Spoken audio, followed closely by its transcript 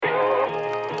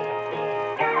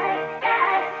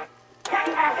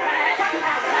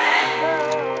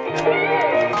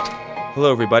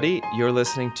Hello, everybody. You're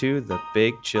listening to the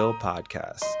Big Chill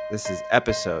Podcast. This is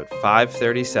episode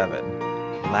 537,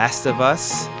 Last of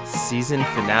Us season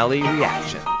finale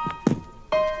reaction.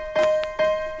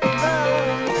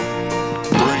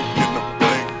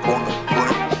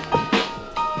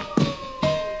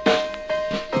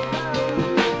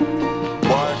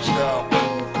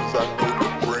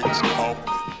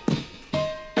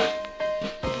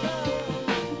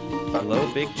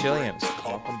 Hello, Big Chillians.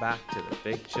 Welcome back to the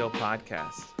Big Chill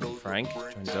Podcast. I'm Frank,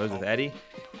 joined as always with Eddie.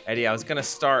 Eddie, I was going to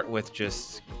start with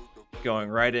just going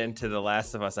right into The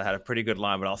Last of Us. I had a pretty good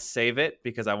line, but I'll save it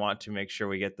because I want to make sure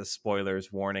we get the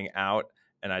spoilers warning out,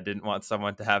 and I didn't want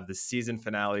someone to have the season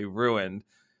finale ruined,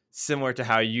 similar to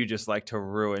how you just like to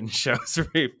ruin shows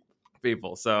for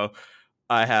people. So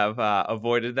I have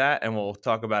avoided that, and we'll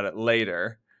talk about it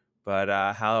later. But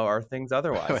how are things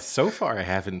otherwise? So far,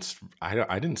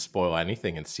 I didn't spoil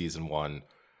anything in season one,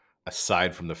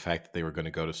 aside from the fact that they were going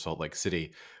to go to Salt Lake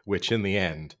City, which in the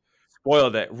end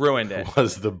Spoiled it, ruined it.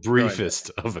 was the briefest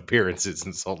of appearances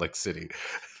in Salt Lake City.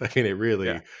 I mean, it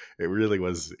really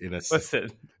was in a.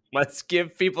 Listen, let's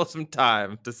give people some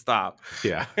time to stop.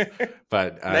 Yeah,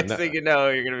 but next thing you know,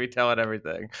 you're going to be telling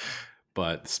everything.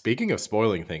 But speaking of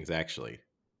spoiling things, actually,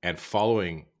 and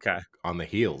following on the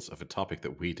heels of a topic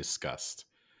that we discussed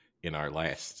in our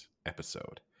last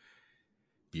episode,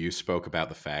 you spoke about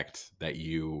the fact that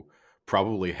you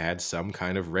probably had some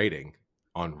kind of rating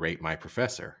on Rate My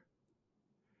Professor.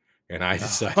 And I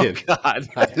decided,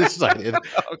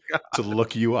 to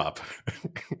look you up.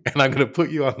 And I'm going to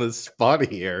put you on the spot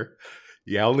here.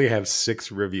 You only have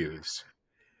 6 reviews.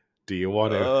 Do you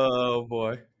want to? Oh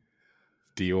boy.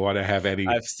 Do you want to have any?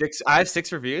 I have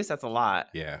 6 reviews. That's a lot.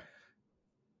 Yeah.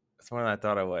 That's more than I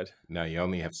thought I would. No, you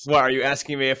only have. What, are you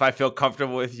asking me if I feel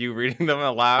comfortable with you reading them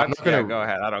aloud? I'm not gonna, go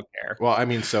ahead. I don't care. Well, I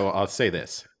mean, so I'll say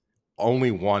this: only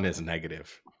one is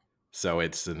negative, so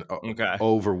it's an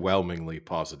overwhelmingly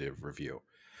positive review.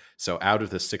 So out of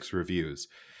the 6 reviews,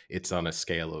 it's on a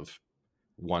scale of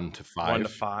 1 to 5. 1 to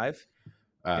 5.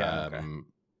 Yeah.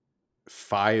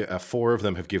 4 of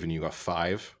them have given you a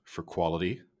 5 for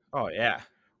quality. Oh yeah.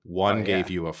 One gave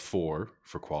you a 4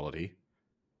 for quality.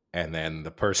 And then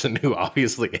the person who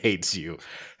obviously hates you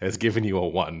has given you a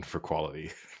 1 for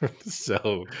quality.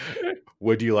 So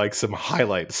would you like some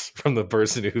highlights from the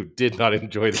person who did not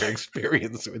enjoy their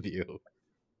experience with you?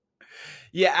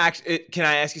 Yeah, actually, can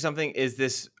I ask you something? Is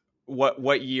this,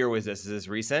 what year was this? Is this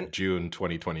recent? June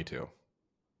 2022.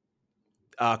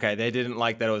 Okay, they didn't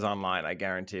like that it was online. I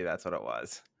guarantee that's what it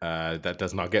was. That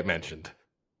does not get mentioned.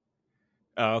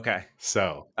 Oh, okay.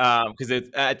 So, because it's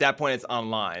at that point it's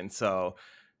online. So,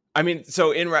 I mean,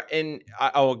 so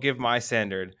I will give my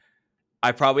standard.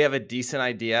 I probably have a decent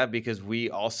idea because we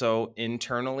also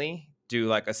internally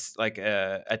do at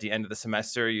the end of the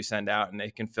semester you send out and they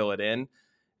can fill it in.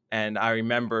 And I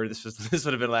remember this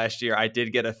would have been last year. I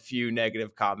did get a few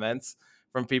negative comments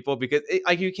from people because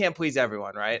you can't please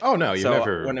everyone, right? Oh no, you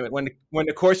never. When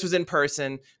the course was in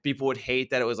person, people would hate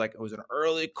that it was an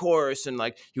early course and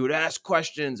you would ask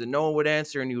questions and no one would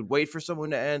answer and you would wait for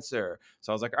someone to answer.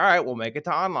 So I was like, all right, we'll make it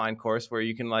to online course where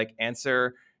you can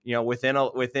answer, within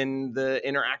the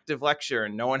interactive lecture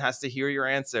and no one has to hear your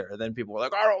answer. And then people were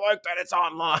like, I don't like that it's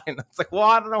online. It's like, well,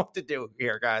 I don't know what to do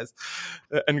here, guys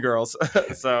and girls.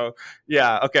 So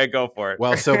yeah, okay, go for it.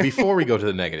 Well, so before we go to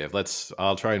the negative,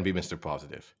 I'll try and be Mr.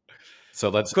 Positive. So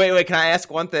let's wait. Can I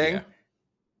ask one thing? Yeah.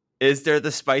 Is there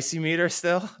the spicy meter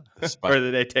still, or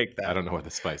did they take that? I don't know what the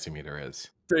spicy meter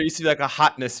is. There used to be a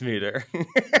hotness meter.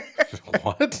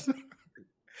 What?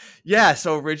 Yeah,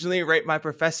 so originally, Rate My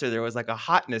Professor, there was a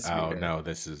hotness meter. Oh no,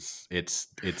 it's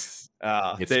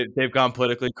they've gone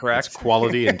politically correct. It's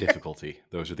quality and difficulty.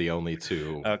 Those are the only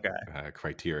 2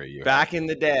 criteria you Back in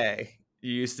the day,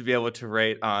 you used to be able to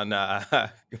rate on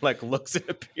looks and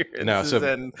appearances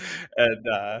and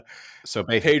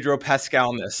Pedro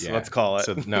Pascalness, let's call it.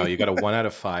 So no, you got a 1 out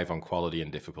of 5 on quality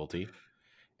and difficulty.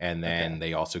 And then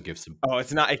they also give some. Oh,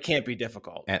 it can't be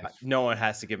difficult. No one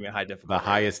has to give me a high difficulty. The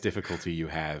highest difficulty you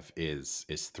have is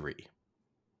 3.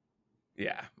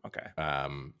 Yeah. Okay.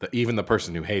 Even the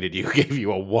person who hated you gave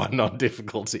you a 1 on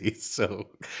difficulty. So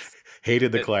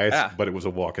hated the class, but it was a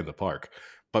walk in the park.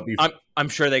 But I'm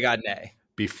sure they got an A.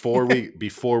 Before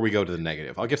we go to the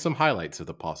negative, I'll give some highlights of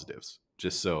the positives,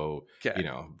 just so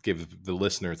give the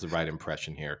listeners the right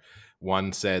impression here.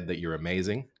 One said that you're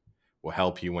amazing. Will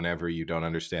help you whenever you don't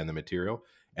understand the material,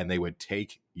 and they would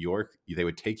take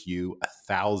you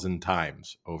 1,000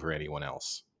 times over anyone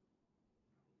else.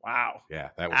 Wow. Yeah,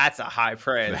 that's a high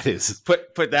praise. That is.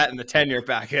 Put that in the tenure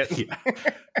packet. Yeah.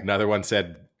 Another one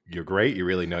said, "You're great. You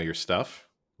really know your stuff.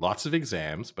 Lots of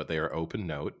exams, but they are open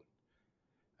note.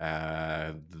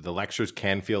 The lectures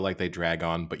can feel like they drag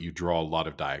on, but you draw a lot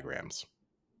of diagrams.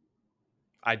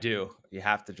 I do. You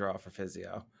have to draw for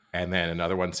physio. And then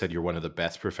another one said you're one of the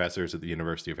best professors at the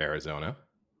University of Arizona.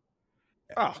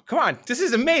 Oh, come on. This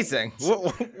is amazing.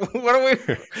 What are we?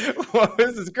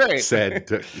 This is great. Said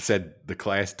the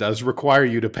class does require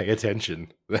you to pay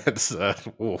attention. That's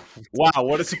wow,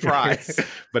 what a surprise.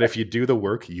 But if you do the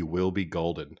work, you will be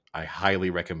golden. I highly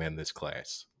recommend this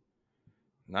class.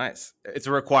 Nice. It's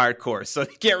a required course, so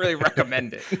you can't really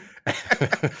recommend it.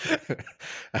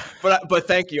 but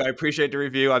thank you. I appreciate the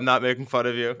review. I'm not making fun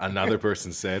of you. Another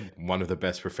person said one of the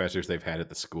best professors they've had at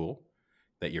the school,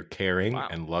 that you're caring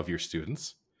and love your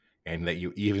students, and that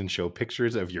you even show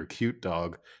pictures of your cute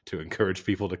dog to encourage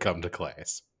people to come to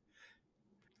class.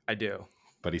 I do.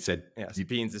 But he said, yes,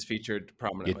 Beans is featured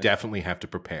prominently. You definitely have to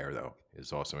prepare, though,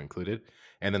 is also included.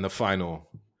 And then the final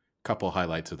couple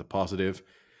highlights of the positive.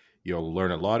 You'll learn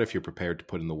a lot if you're prepared to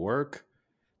put in the work.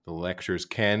 The lectures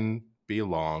can be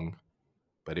long,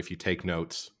 but if you take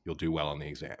notes, you'll do well on the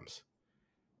exams.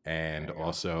 And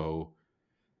also,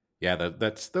 yeah,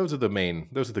 those are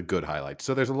the good highlights.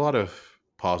 So there's a lot of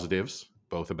positives,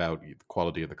 both about the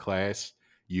quality of the class,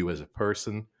 you as a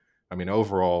person. I mean,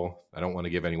 overall, I don't want to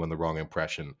give anyone the wrong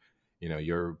impression.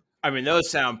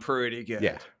 Those sound pretty good.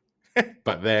 Yeah.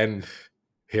 But then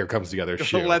here comes the other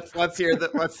shoe. let's hear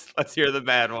the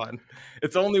bad one.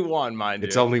 It's only one, mind you.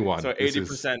 It's only one. So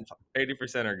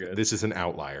 80% are good. This is an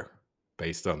outlier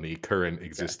based on the current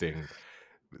existing.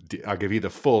 Okay. I'll give you the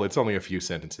full. It's only a few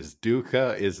sentences.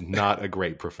 Duca is not a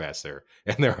great professor,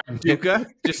 and there are Duca,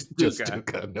 just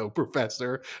Duca, no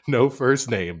professor, no first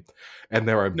name, and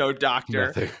there are no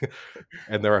doctor,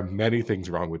 and there are many things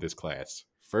wrong with this class.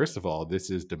 First of all, this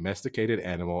is domesticated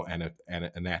animal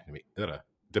anatomy.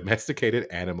 Domesticated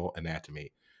animal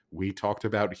anatomy. We talked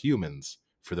about humans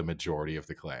for the majority of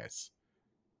the class,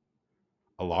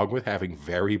 along with having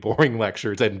very boring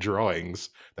lectures and drawings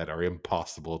that are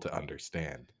impossible to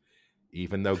understand.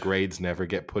 Even though grades never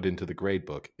get put into the grade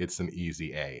book, it's an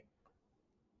easy A.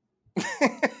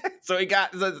 So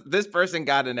this person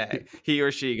got an A. He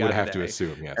or she got would have an to A.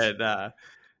 assume, yes. And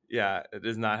yeah, it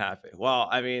is not happy. Well,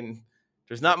 I mean,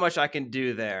 there's not much I can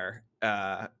do there.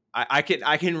 I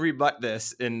can rebut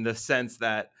this in the sense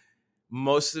that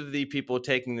most of the people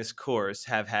taking this course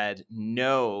have had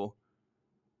no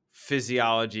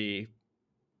physiology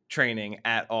training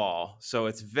at all. So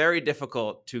it's very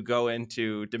difficult to go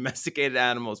into domesticated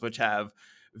animals, which have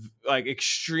like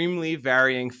extremely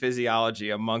varying physiology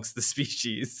amongst the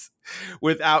species,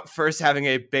 without first having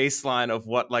a baseline of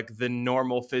what like the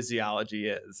normal physiology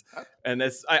is. And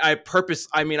it's I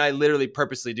literally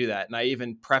purposely do that. And I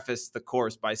even preface the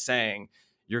course by saying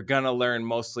you're gonna learn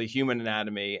mostly human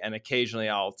anatomy, and occasionally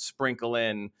I'll sprinkle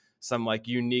in some like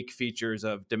unique features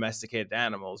of domesticated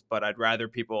animals, but I'd rather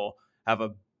people have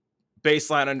a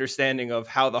baseline understanding of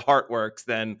how the heart works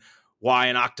than why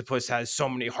an octopus has so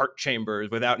many heart chambers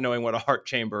without knowing what a heart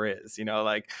chamber is.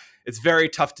 Like it's very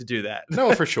tough to do that.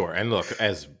 No, for sure. And look,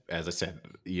 as I said,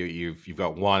 you've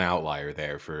got one outlier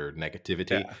there for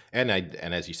negativity, yeah. and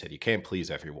as you said, you can't please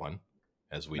everyone,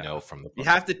 as we know from the book. You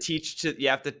have to teach to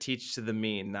the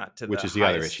mean, not to which is the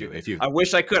other issue. I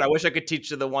wish I could teach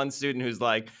to the one student who's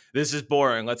like, this is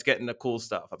boring, let's get into cool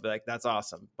stuff. I'd be like, that's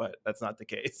awesome, but that's not the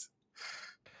case.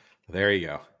 There you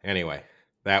go. Anyway,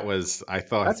 that was, I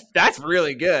thought, that's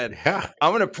really good. Yeah,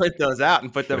 I'm gonna print those out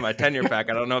and put them in my tenure pack.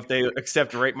 I don't know if they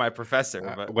accept Rate My Professor,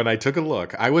 but when I took a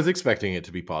look, I was expecting it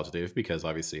to be positive because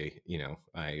obviously,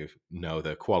 I know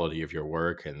the quality of your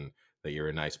work and that you're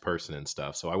a nice person and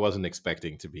stuff. So I wasn't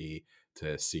expecting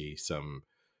to see some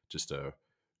just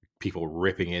people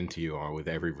ripping into you with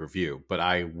every review, but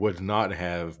I would not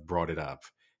have brought it up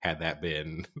had that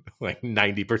been like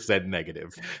 90%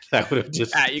 negative. That would have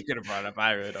just you could have brought it up.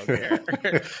 I really don't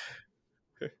care.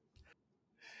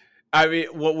 I mean,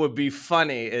 what would be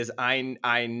funny is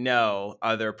I know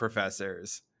other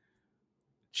professors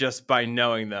just by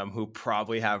knowing them who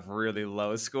probably have really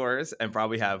low scores and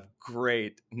probably have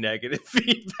great negative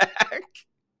feedback.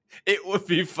 It would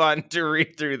be fun to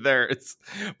read through theirs,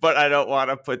 but I don't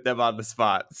want to put them on the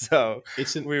spot. So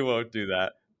we won't do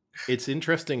that. It's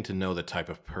interesting to know the type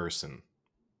of person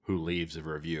who leaves a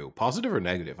review, positive or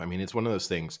negative. I mean, it's one of those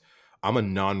things. I'm a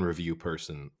non-review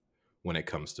person when it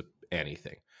comes to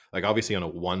anything. Like obviously on a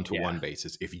one-to-one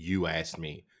basis, if you asked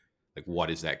me, like,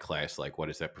 what is that class like? What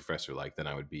is that professor like? Then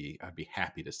I'd be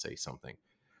happy to say something.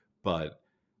 But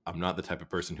I'm not the type of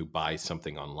person who buys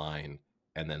something online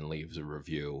and then leaves a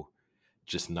review.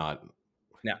 Just not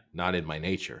in my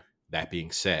nature. That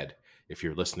being said, if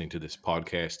you're listening to this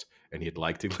podcast and you'd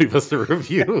like to leave us a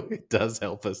review, it does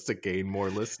help us to gain more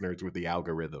listeners with the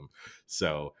algorithm.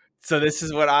 So this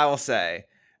is what I will say.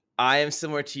 I am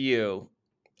similar to you,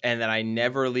 and that I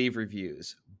never leave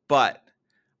reviews, but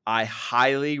I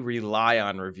highly rely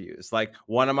on reviews. Like,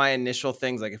 one of my initial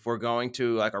things, like if we're going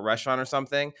to like a restaurant or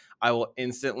something, I will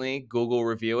instantly Google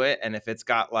review it. And if it's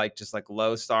got like just like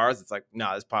low stars, it's like,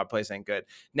 no, this place ain't good.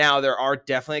 Now, there are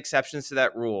definitely exceptions to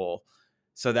that rule.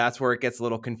 So that's where it gets a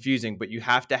little confusing, but you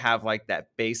have to have like that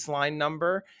baseline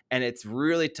number. And it's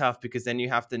really tough because then you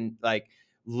have to like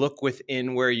look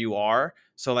within where you are.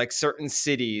 So like certain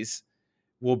cities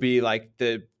will be like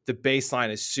the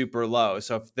baseline is super low.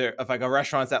 So if like a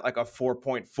restaurant's at like a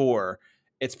 4.4,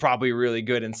 it's probably really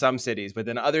good in some cities, but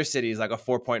then other cities like a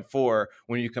 4.4,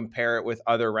 when you compare it with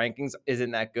other rankings,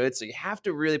 isn't that good. So you have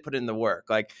to really put in the work.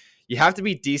 Like, you have to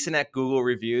be decent at Google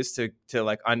reviews to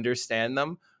like understand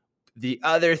them. The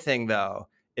other thing though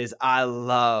is I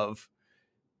love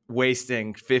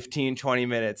wasting 15-20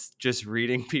 minutes just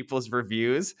reading people's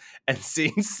reviews and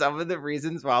seeing some of the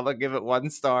reasons why they'll give it 1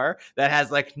 star that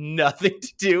has like nothing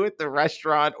to do with the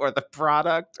restaurant or the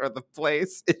product or the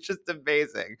place. It's just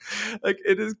amazing. Like,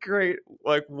 it is great,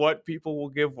 like what people will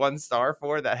give 1 star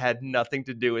for that had nothing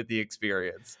to do with the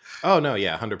experience. Oh no,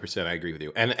 yeah, 100%. I agree with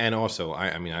you. And also,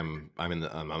 I mean, I'm in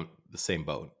I'm the same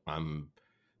boat. I'm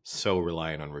so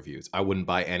reliant on reviews. I wouldn't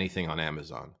buy anything on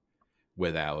Amazon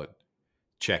without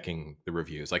checking the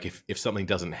reviews. Like if something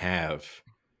doesn't have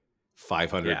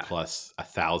 500 plus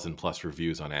 1,000 plus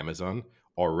reviews on Amazon,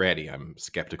 already I'm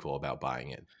skeptical about buying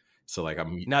it. So like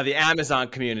now the Amazon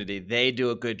community, they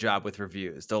do a good job with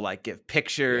reviews. They'll like give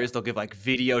pictures, they'll give like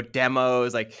video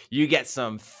demos. Like, you get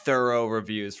some thorough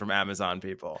reviews from Amazon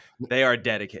people. They are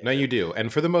dedicated. No, you do.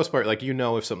 And for the most part, like,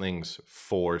 if something's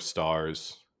 4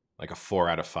 stars, like a 4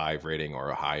 out of 5 rating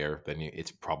or a higher, then it's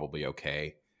probably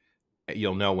okay.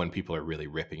 You'll know when people are really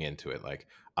ripping into it. Like,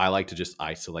 I like to just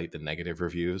isolate the negative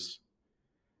reviews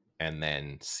and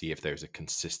then see if there's a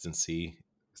consistency.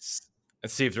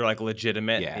 See if they're like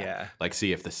legitimate. Yeah. Like,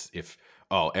 see if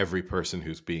every person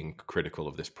who's being critical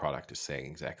of this product is saying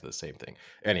exactly the same thing.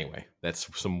 Anyway, that's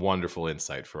some wonderful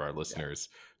insight for our listeners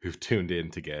who've tuned in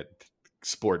to get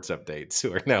sports updates,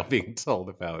 who are now being told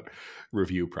about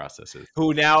review processes.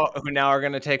 Who now are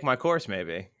going to take my course,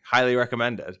 maybe. Highly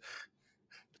recommended.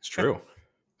 It's true.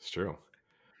 It's true.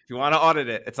 If you want to audit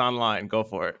it, it's online. Go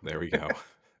for it. There we go.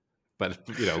 But,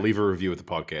 leave a review of the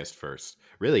podcast first.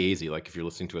 Really easy. Like, if you're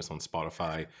listening to us on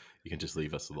Spotify, you can just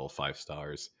leave us a little 5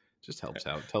 stars. Just helps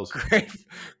out. Tell us.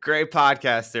 Great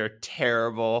podcast. They're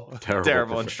terrible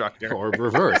instructor. Or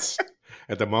reverse.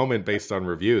 At the moment, based on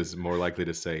reviews, more likely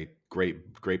to say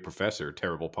great professor,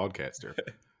 terrible podcaster.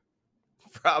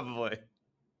 Probably.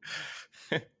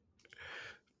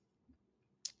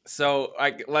 So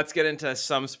let's get into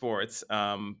some sports.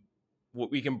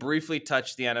 We can briefly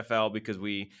touch the NFL because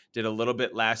we did a little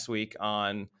bit last week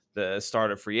on the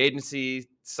start of free agency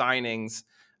signings.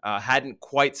 Hadn't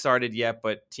quite started yet,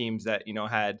 but teams that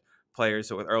had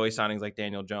players with early signings like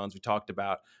Daniel Jones we talked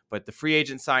about. But the free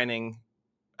agent signing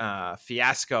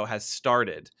fiasco has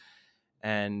started,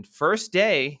 and first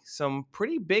day, some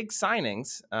pretty big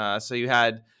signings. So you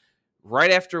had,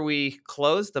 right after we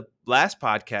closed the last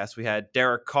podcast, we had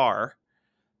Derek Carr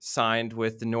signed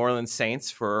with the New Orleans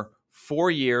Saints for 4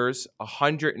 years,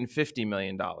 $150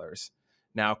 million.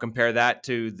 Now compare that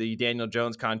to the Daniel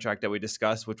Jones contract that we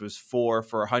discussed, which was 4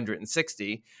 for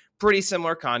 160. Pretty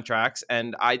similar contracts,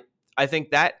 and I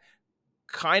think that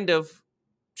kind of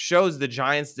shows the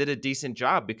Giants did a decent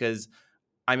job because,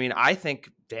 I mean, I think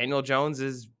Daniel Jones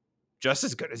is just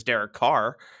as good as Derek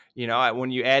Carr.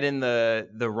 When you add in the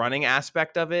running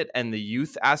aspect of it and the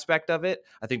youth aspect of it,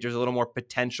 I think there's a little more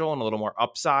potential and a little more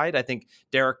upside. I think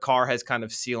Derek Carr has kind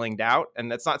of ceilinged out,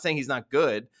 and that's not saying he's not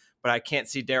good, but I can't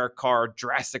see Derek Carr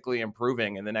drastically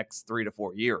improving in the next 3 to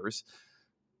 4 years.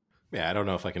 Yeah, I don't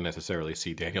know if I can necessarily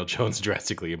see Daniel Jones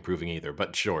drastically improving either,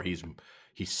 but sure, he's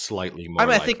slightly more.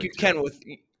 I think you can with,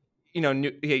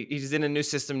 he's in a new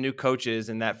system, new coaches,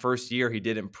 and that first year he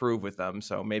did improve with them,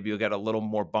 so maybe you'll get a little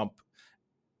more bump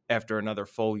after another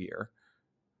full year.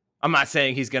 I'm not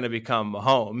saying he's going to become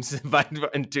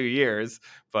Mahomes in 2 years,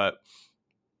 but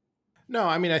no,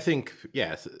 I mean, I think,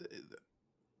 yes,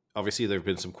 obviously there have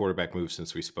been some quarterback moves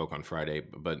since we spoke on Friday,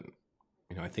 but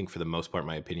I think for the most part,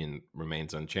 my opinion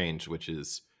remains unchanged, which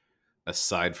is,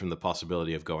 aside from the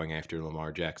possibility of going after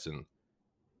Lamar Jackson,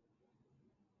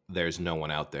 there's no one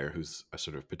out there who's a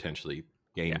sort of potentially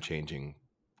game-changing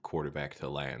quarterback to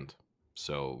land.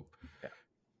 So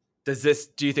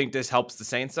do you think this helps the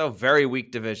Saints though? Very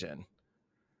weak division.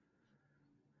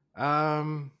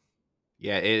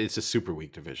 Yeah, it's a super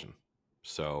weak division.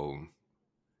 So,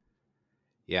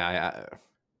 yeah,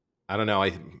 I don't know.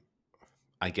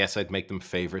 I guess I'd make them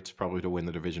favorites probably to win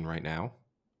the division right now.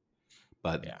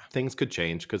 But Yeah. things could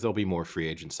change because there'll be more free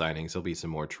agent signings. There'll be some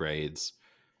more trades.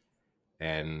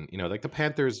 And, like the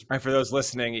Panthers. And for those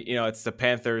listening, it's the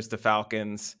Panthers, the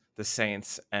Falcons, the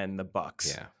Saints, and the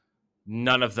Bucks. Yeah.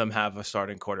 None of them have a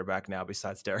starting quarterback now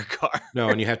besides Derek Carr. No,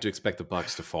 and you have to expect the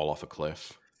Bucks to fall off a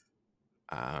cliff.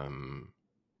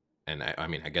 And I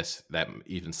mean, I guess that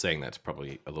even saying that's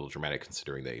probably a little dramatic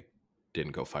considering they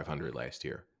didn't go 500 last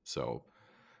year. So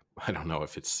I don't know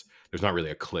if there's not really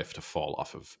a cliff to fall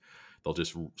off of. They'll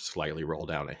just slightly roll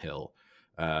down a hill.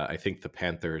 I think the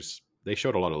Panthers, they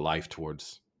showed a lot of life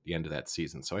towards the end of that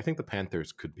season. So I think the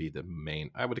Panthers could be the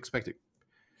main. I would expect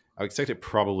it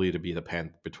probably to be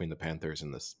between the Panthers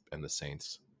and the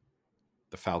Saints.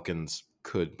 The Falcons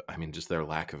could, I mean, just their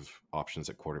lack of options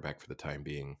at quarterback for the time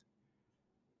being.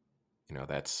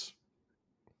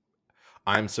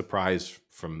 I'm surprised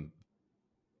from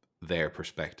their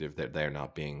perspective that they're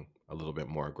not being a little bit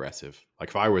more aggressive. Like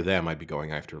if I were them, I'd be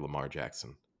going after Lamar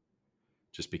Jackson,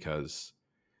 just because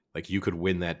like you could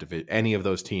win that division. Any of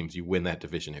those teams, you win that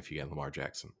division if you get Lamar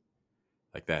Jackson.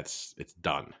 Like it's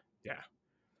done. Yeah.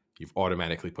 You've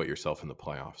automatically put yourself in the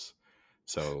playoffs.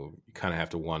 So you kind of have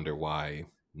to wonder why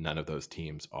none of those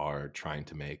teams are trying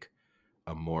to make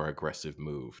a more aggressive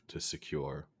move to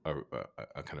secure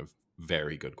a kind of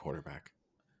very good quarterback.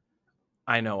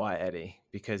 I know why, Eddie,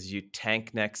 because you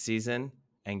tank next season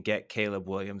and get Caleb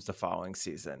Williams the following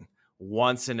season.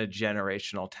 Once in a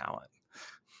generational talent.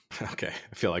 Okay.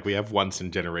 I feel like we have once in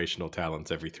generational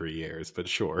talents every 3 years, but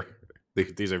sure.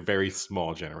 These are very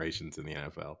small generations in the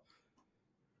NFL.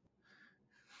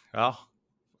 Well,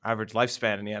 average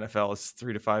lifespan in the NFL is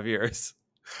 3 to 5 years.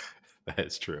 That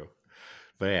is true.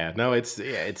 But yeah, no, it's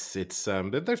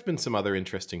there's been some other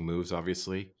interesting moves,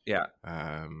 obviously. Yeah.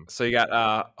 So you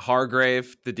got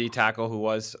Hargrave, the D tackle who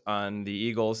was on the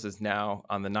Eagles, is now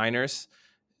on the Niners.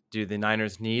 Do the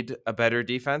Niners need a better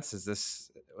defense? Was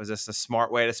this a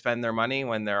smart way to spend their money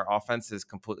when their offense is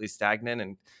completely stagnant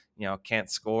and can't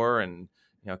score and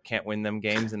can't win them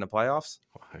games in the playoffs?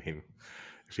 I mean,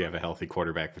 if you have a healthy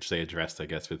quarterback, which they addressed, I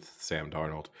guess, with Sam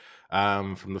Darnold.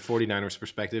 From the 49ers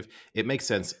perspective, it makes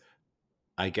sense.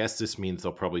 I guess this means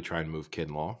they'll probably try and move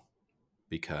Kinlaw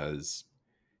because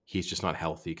he's just not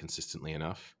healthy consistently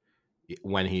enough.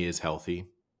 When he is healthy,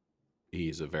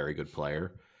 he's a very good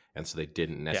player. And so they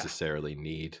didn't necessarily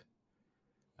need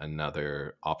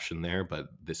another option there, but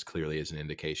this clearly is an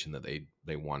indication that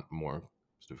they want more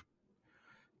sort of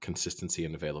consistency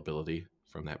and availability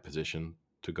from that position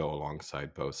to go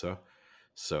alongside Bosa.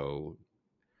 So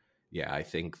yeah, I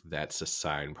think that's a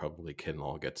sign probably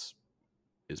Kinlaw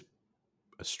is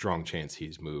a strong chance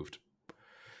he's moved.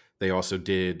 They also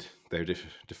did their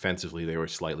defensively. They were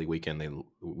slightly weakened. They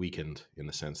weakened in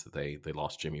the sense that they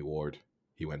lost Jimmy Ward.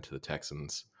 He went to the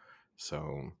Texans,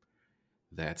 so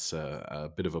that's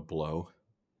a bit of a blow.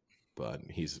 But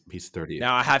he's 30.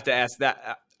 Now I have to ask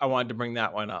that. I wanted to bring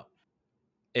that one up.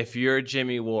 If you're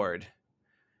Jimmy Ward,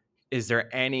 is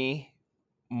there any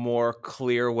more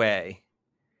clear way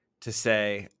to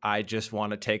say I just want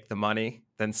to take the money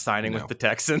than signing with the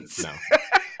Texans?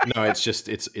 No, it's just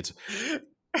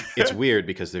it's weird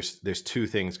because there's two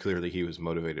things clearly he was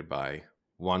motivated by.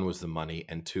 One was the money,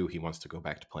 and two, he wants to go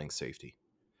back to playing safety.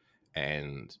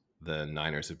 And the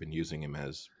Niners have been using him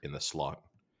as in the slot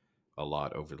a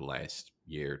lot over the last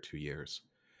year, 2 years.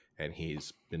 And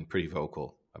he's been pretty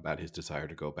vocal about his desire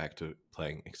to go back to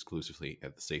playing exclusively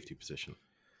at the safety position.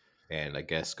 And I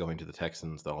guess going to the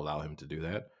Texans, they'll allow him to do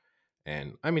that.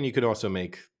 And I mean, you could also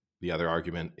make the other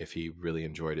argument if he really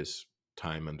enjoyed his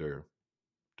time under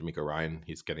DeMeco Ryan,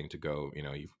 he's getting to go,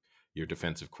 your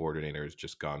defensive coordinator has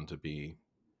just gone to be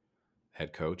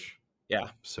head coach. Yeah.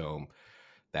 So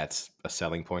that's a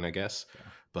selling point, I guess. Yeah.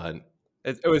 But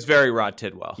it was very Rod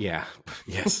Tidwell. Yeah.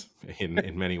 Yes.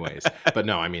 in many ways. But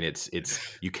no, I mean, it's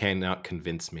you cannot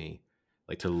convince me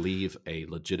like to leave a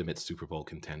legitimate Super Bowl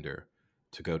contender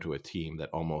to go to a team that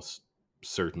almost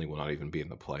certainly will not even be in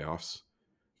the playoffs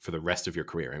for the rest of your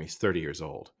career. I mean, he's 30 years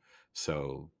old.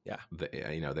 So yeah,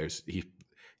 there's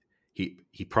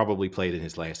he probably played in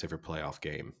his last ever playoff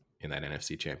game in that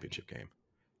NFC Championship game,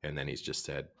 and then he's just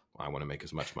said, "I want to make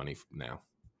as much money now."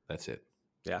 That's it.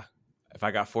 Yeah, if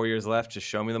I got 4 years left, just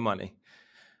show me the money.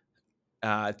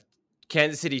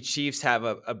 Kansas City Chiefs have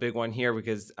a big one here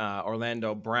because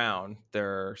Orlando Brown,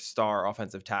 their star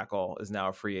offensive tackle, is now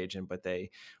a free agent, but they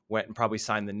went and probably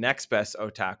signed the next best O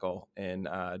tackle in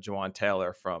Jawan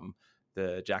Taylor from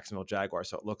the Jacksonville Jaguars.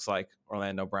 So it looks like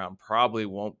Orlando Brown probably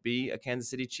won't be a Kansas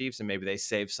City Chiefs, and maybe they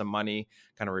save some money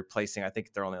kind of replacing. I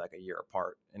think they're only like a year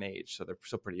apart in age, so they're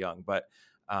still pretty young. But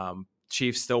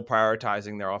Chiefs still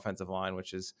prioritizing their offensive line,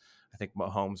 which is I think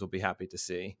Mahomes will be happy to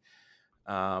see.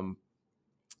 That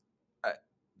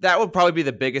would probably be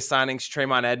the biggest signings.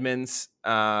 Trayvon Edmonds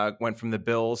went from the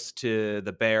Bills to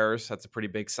the Bears. That's a pretty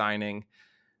big signing.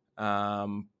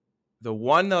 The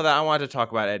one, though, that I wanted to talk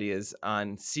about, Eddie, is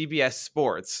on CBS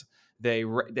Sports. They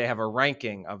have a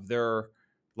ranking of their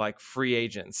like free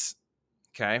agents.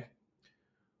 Okay.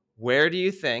 Where do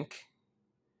you think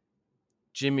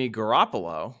Jimmy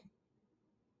Garoppolo,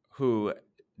 who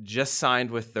just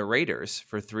signed with the Raiders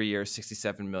for 3 years,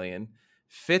 $67 million,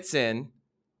 fits in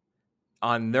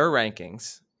on their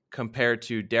rankings compared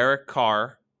to Derek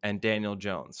Carr and Daniel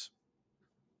Jones?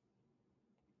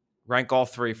 Rank all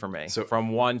three for me, so,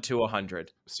 from 1 to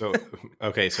 100. So,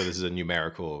 okay, so this is a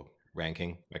numerical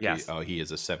ranking. Like yes. He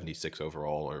is a 76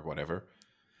 overall or whatever.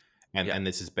 And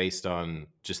this is based on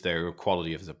just their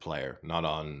quality as a player, not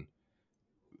on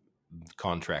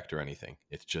contract or anything.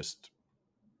 It's just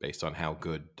based on how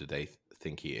good do they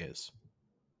think he is.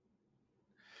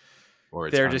 Or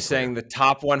they're just saying the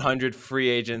top 100 free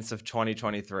agents of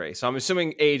 2023. So I'm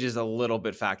assuming age is a little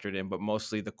bit factored in, but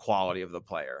mostly the quality of the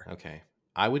player. Okay.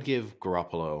 I would give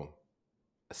Garoppolo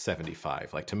a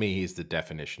 75. Like, to me, he's the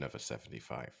definition of a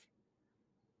 75.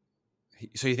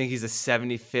 So you think he's a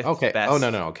 75th okay. best? Oh,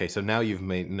 no. Okay, so now you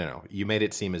made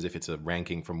it seem as if it's a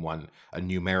ranking from a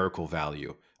numerical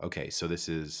value. Okay, so this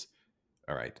is,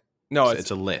 all right. No, so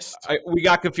it's a list. We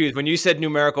got confused. When you said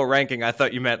numerical ranking, I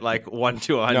thought you meant like 1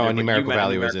 to 100. No, a numerical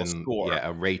value is in score. Yeah,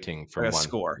 a rating from a one.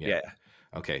 Score, yeah.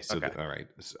 Okay, so all right.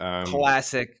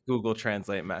 Classic Google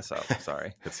Translate mess up.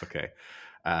 Sorry. It's okay.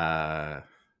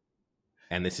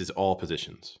 And this is all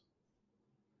positions.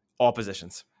 All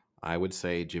positions. I would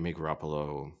say Jimmy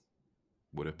Garoppolo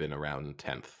would have been around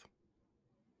 10th.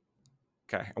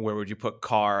 Okay. And where would you put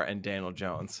Carr and Daniel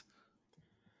Jones?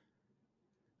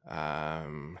 You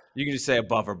can just say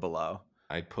above or below.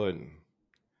 I'd put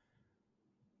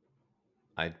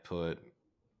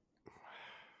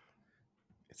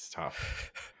it's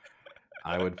tough.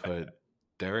 I would put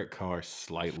Derek Carr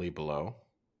slightly below,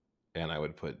 and I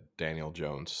would put Daniel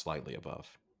Jones slightly above.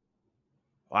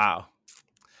 Wow.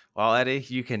 Well, Eddie,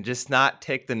 you can just not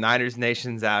take the Niners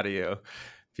Nations out of you,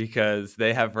 because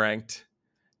they have ranked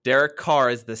Derek Carr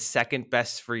as the second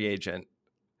best free agent.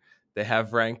 They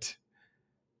have ranked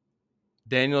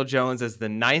Daniel Jones as the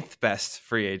 9th best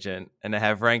free agent, and they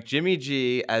have ranked Jimmy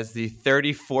G as the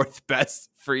 34th best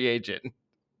free agent.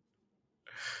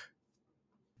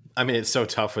 I mean, it's so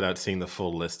tough without seeing the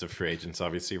full list of free agents,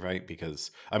 obviously, right?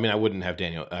 Because I mean, I wouldn't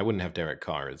have Derek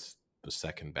Carr as the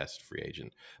second best free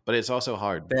agent, but it's also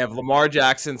hard. They have Lamar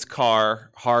Jackson's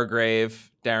Carr,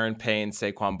 Hargrave, Darren Payne,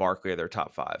 Saquon Barkley are their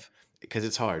top 5. Because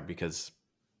it's hard, because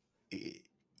it's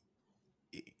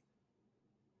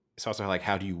also like,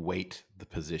 how do you weight the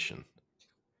position?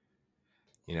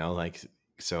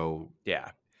 So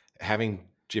yeah, having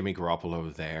Jimmy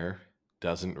Garoppolo there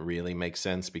doesn't really make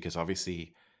sense, because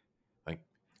obviously, like,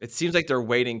 it seems like they're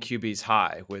weighting QBs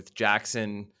high with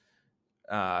Jackson,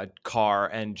 Carr,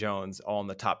 and Jones all in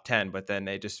the top 10, but then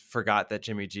they just forgot that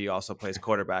Jimmy G also plays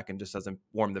quarterback and just doesn't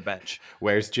warm the bench.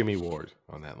 Where's Jimmy Ward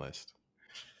on that list?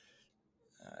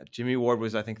 Jimmy Ward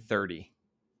was, I think, 30.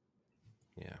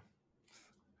 Yeah.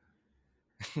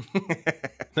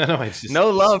 No, it's just...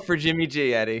 No love for Jimmy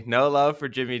G, Eddie. No love for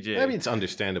Jimmy G. I mean, it's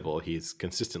understandable. He's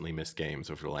consistently missed games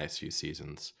over the last few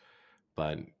seasons,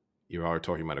 but you are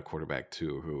talking about a quarterback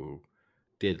too who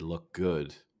did look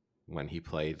good when he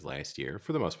played last year,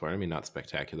 for the most part. I mean, not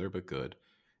spectacular, but good,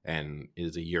 and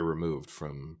is a year removed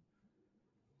from,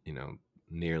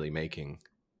 nearly making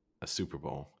a Super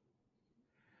Bowl.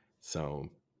 So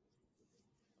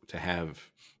to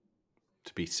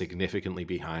be significantly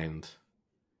behind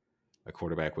a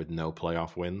quarterback with no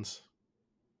playoff wins,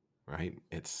 right?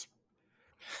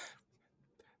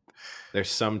 There's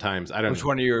sometimes, I don't know. Which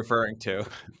one are you referring to?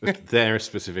 They're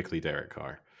specifically Derek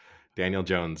Carr. Daniel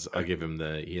Jones, I'll give him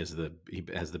he has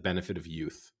the benefit of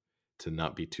youth to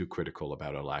not be too critical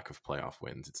about a lack of playoff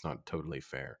wins. It's not totally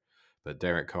fair. But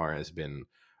Derek Carr has been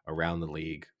around the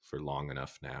league for long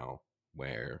enough now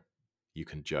where you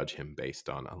can judge him based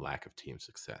on a lack of team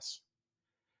success.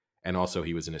 And also,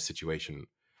 he was in a situation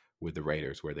with the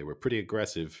Raiders where they were pretty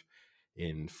aggressive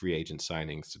in free agent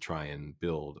signings to try and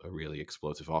build a really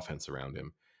explosive offense around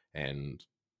him. And,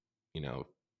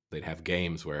 they'd have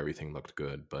games where everything looked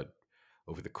good, but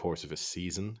over the course of a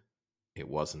season, it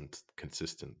wasn't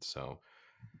consistent. So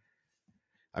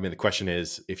I mean, the question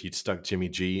is, if you'd stuck Jimmy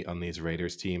G on these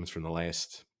Raiders teams from the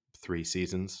last 3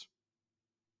 seasons,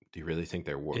 do you really think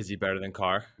they're worse? Is he better than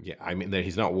Carr? Yeah, I mean,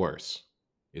 he's not worse,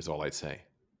 is all I'd say.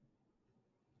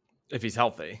 If he's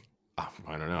healthy.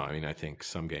 I don't know. I mean, I think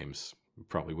some games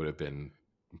probably could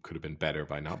have been better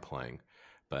by not playing,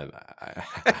 but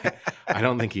I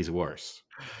don't think he's worse.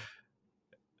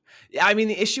 Yeah, I mean,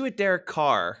 the issue with Derek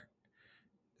Carr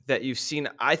that you've seen,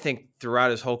 I think,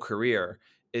 throughout his whole career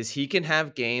is he can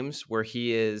have games where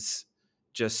he is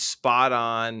just spot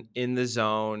on in the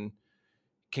zone,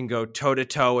 can go toe to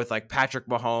toe with like Patrick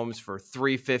Mahomes for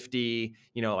 350,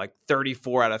 like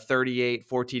 34 out of 38,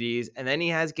 4 TDs. And then he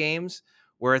has games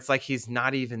where it's like he's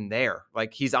not even there.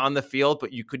 Like he's on the field,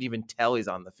 but you couldn't even tell he's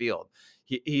on the field.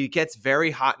 He gets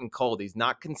very hot and cold. He's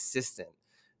not consistent.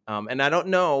 And I don't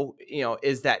know,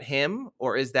 is that him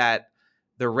or is that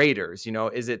the Raiders?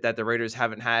 Is it that the Raiders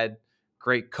haven't had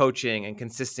great coaching and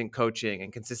consistent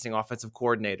offensive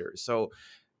coordinators? So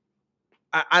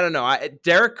I don't know.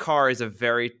 Derek Carr is a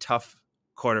very tough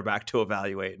quarterback to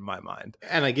evaluate in my mind.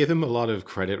 And I give him a lot of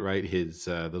credit, right? His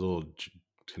the little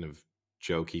kind of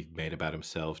joke he made about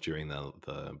himself during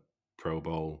the Pro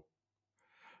Bowl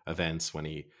events when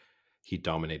he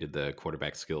dominated the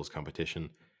quarterback skills competition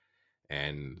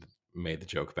and made the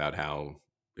joke about how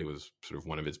it was sort of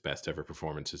one of his best ever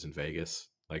performances in Vegas.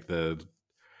 Like the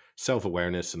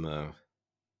self-awareness and the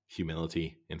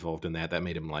humility involved in that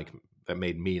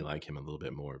made me like him a little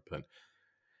bit more. But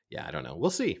yeah, I don't know.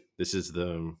 We'll see. This is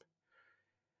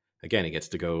again, he gets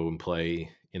to go and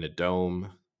play in a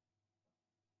dome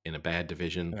in a bad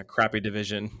division, in a crappy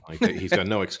division. Like he's got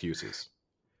no excuses.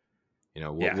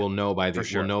 We'll know by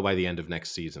the end of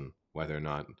next season whether or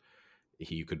not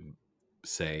you could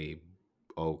say,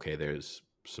 okay, there's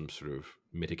some sort of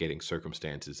mitigating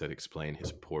circumstances that explain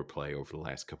his poor play over the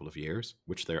last couple of years,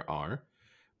 which there are.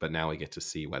 But now we get to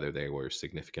see whether they were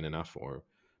significant enough or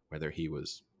whether he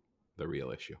was the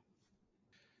real issue.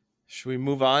 Should we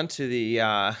move on to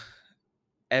the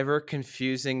ever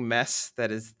confusing mess that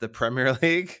is the Premier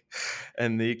League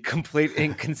and the complete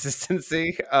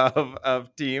inconsistency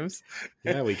of teams?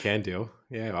 Yeah, we can do.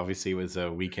 Yeah, obviously it was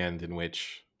a weekend in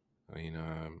which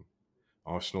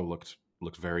Arsenal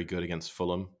looked very good against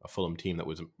Fulham, a Fulham team that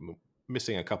was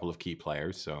missing a couple of key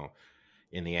players. So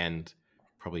in the end,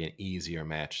 probably an easier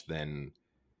match than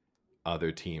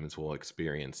other teams will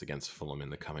experience against Fulham in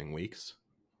the coming weeks.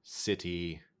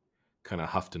 City kind of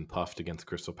huffed and puffed against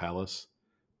Crystal Palace,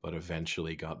 but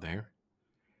eventually got there.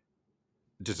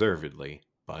 Deservedly,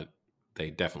 but they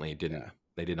definitely didn't. Yeah.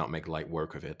 They did not make light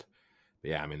work of it.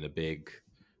 But yeah, I mean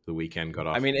the weekend got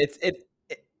off. I mean, it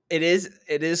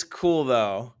is cool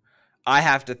though. I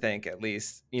have to think at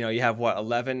least, you have what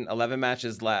 11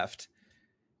 matches left.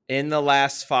 In the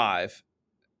last 5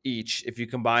 each, if you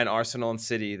combine Arsenal and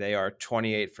City, they are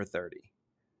 28 for 30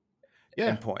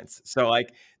 in points. So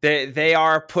like they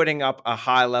are putting up a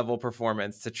high level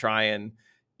performance to try and,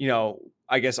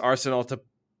 I guess Arsenal to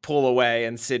pull away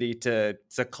and City to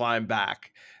climb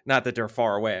back. Not that they're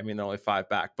far away. I mean, they're only 5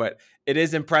 back, but it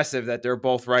is impressive that they're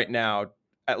both right now,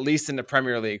 at least in the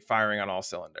Premier League, firing on all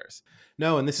cylinders.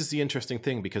 No, and this is the interesting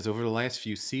thing because over the last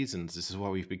few seasons, this is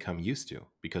what we've become used to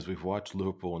because we've watched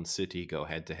Liverpool and City go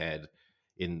head to head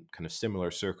in kind of similar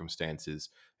circumstances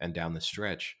and down the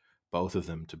stretch, both of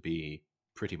them to be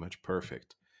pretty much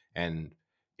perfect. And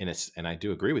and I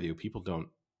do agree with you, people don't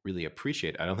really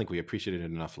appreciate it. I don't think we appreciated it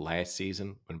enough last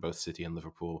season when both City and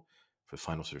Liverpool, for the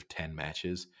final sort of 10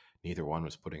 matches, neither one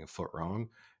was putting a foot wrong.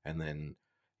 And then,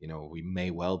 we may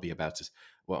well be about to,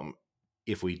 well,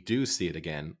 if we do see it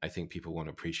again, I think people won't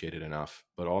appreciate it enough.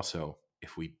 But also,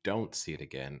 if we don't see it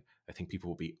again, I think people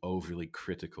will be overly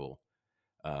critical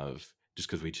of just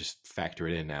because we just factor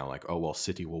it in now, like, oh, well,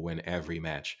 City will win every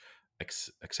match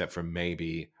except for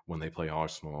maybe when they play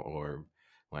Arsenal or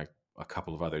like a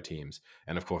couple of other teams.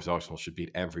 And of course, Arsenal should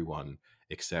beat everyone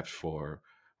except for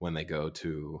when they go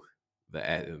to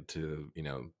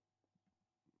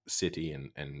City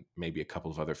and maybe a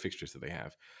couple of other fixtures that they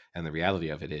have. And the reality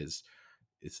of it is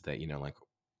that like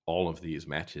all of these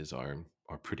matches are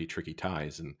pretty tricky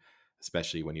ties, and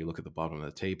especially when you look at the bottom of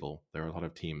the table, there are a lot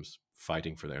of teams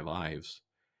fighting for their lives,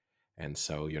 and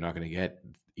so you're not going to get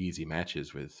easy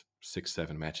matches with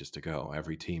 6-7 matches to go.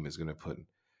 Every team is going to put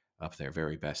up their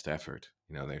very best effort.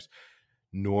 There's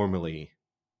normally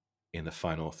in the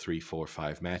final 3, 4,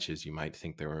 5 matches, you might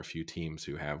think there are a few teams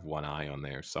who have one eye on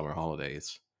their summer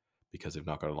holidays because they've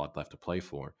not got a lot left to play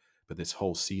for. But this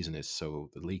whole season the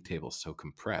league table is so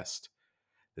compressed.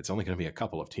 It's only going to be a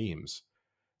couple of teams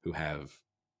who have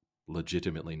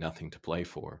legitimately nothing to play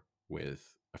for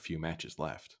with a few matches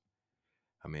left.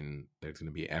 I mean, there's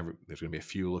going to be a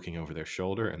few looking over their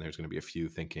shoulder, and there's going to be a few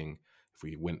thinking if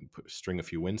we string a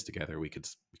few wins together, we could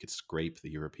scrape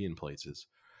the European places.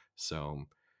 So,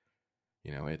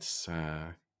 it's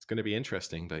going to be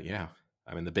interesting. But yeah,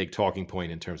 I mean, the big talking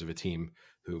point in terms of the team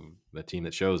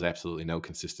that shows absolutely no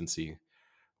consistency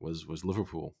was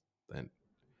Liverpool. And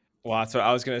well, that's what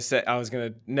I was going to say. I was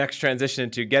going to next transition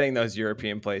into getting those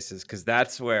European places, because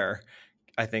that's where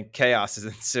I think chaos is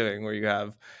ensuing, where you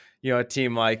have, a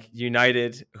team like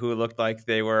United who looked like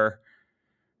they were,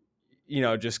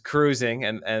 just cruising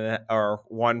and or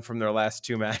won from their last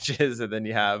two matches. And then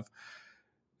you have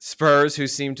Spurs who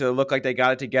seem to look like they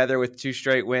got it together with 2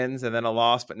 straight wins and then a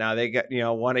loss, but now they get,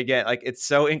 one again. Like, it's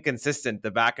so inconsistent,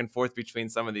 the back and forth between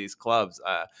some of these clubs.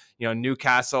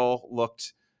 Newcastle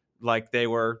looked like they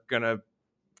were going to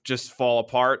just fall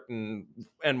apart and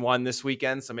won this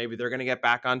weekend. So maybe they're going to get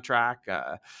back on track.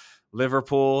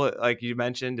 Liverpool, like you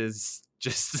mentioned, is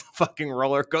just a fucking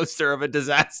roller coaster of a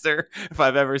disaster if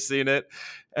I've ever seen it.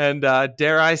 And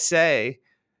dare I say,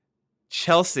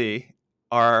 Chelsea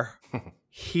are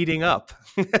heating up.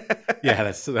 Yeah,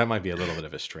 that might be a little bit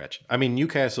of a stretch. I mean,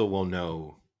 Newcastle will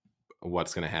know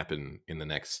what's going to happen in the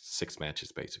next 6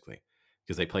 matches, basically,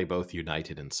 because they play both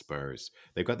United and Spurs.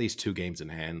 They've got these 2 games in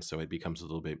hand, so it becomes a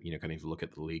little bit, kind of look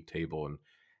at the league table and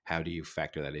how do you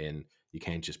factor that in? You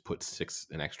can't just put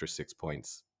an extra 6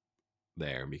 points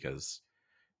there because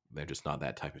they're just not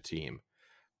that type of team.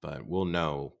 But we'll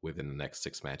know within the next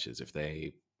 6 matches if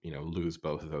they, lose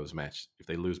both of those matches. If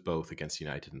they lose both against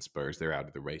United and Spurs, they're out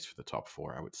of the race for the top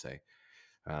 4, I would say.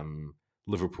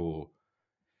 Liverpool,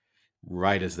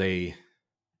 right as they,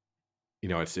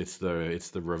 it's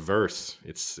the reverse.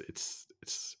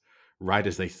 It's right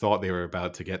as they thought they were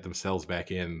about to get themselves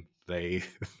back in, they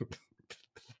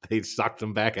they sucked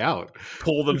them back out,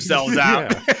 pull themselves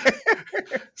out.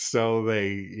 So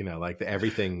they, like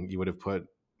everything you would have put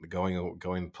going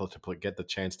to get the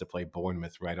chance to play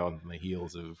Bournemouth right on the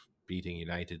heels of beating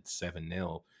United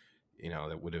 7-0,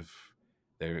 that would have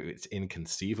it's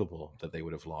inconceivable that they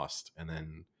would have lost, and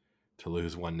then to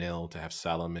lose 1-0, to have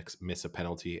Salah miss a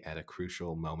penalty at a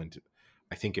crucial moment.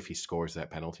 I think if he scores that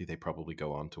penalty, they probably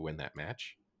go on to win that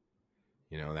match.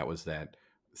 That was that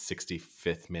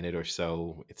 65th minute or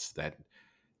so. It's that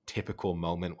typical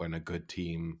moment when a good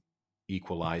team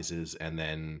equalizes and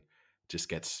then just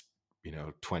gets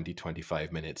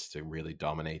 20-25 minutes to really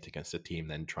dominate against a team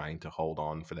then trying to hold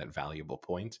on for that valuable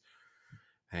point,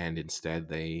 and instead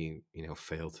they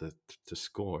fail to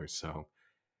score. So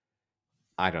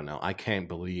I don't know, I can't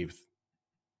believe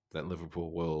that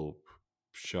Liverpool will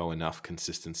show enough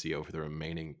consistency over the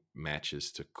remaining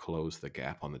matches to close the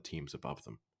gap on the teams above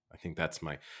them. I think that's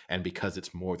and because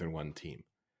it's more than one team,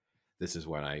 this is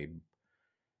what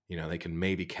they can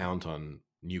maybe count on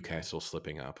Newcastle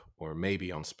slipping up or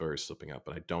maybe on Spurs slipping up,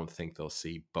 but I don't think they'll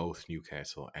see both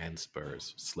Newcastle and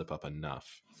Spurs slip up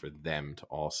enough for them to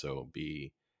also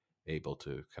be able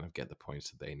to kind of get the points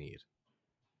that they need.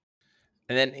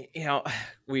 And then,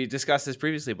 we discussed this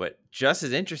previously, but just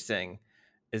as interesting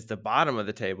is the bottom of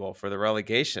the table for the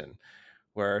relegation,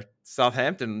 where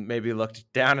Southampton maybe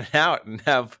looked down and out and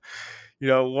have,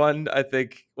 won, I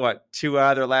think, 2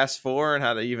 out of their last 4 and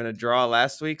had even a draw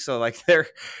last week. So like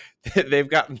they've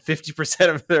gotten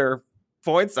 50% of their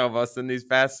points almost in these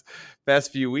past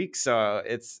few weeks. So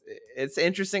it's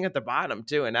interesting at the bottom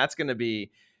too. And that's going to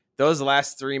be those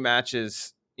last 3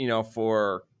 matches,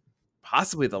 for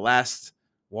possibly the last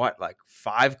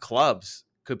 5 clubs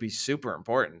could be super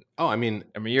important. Oh, I mean,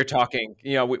 you're talking,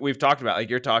 we've talked about, like,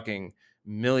 you're talking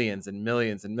millions and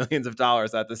millions and millions of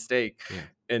dollars at the stake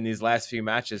in these last few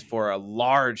matches for a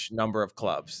large number of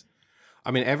clubs.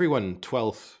 I mean, everyone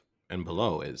 12th and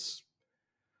below is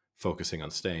focusing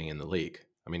on staying in the league.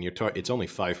 I mean, it's only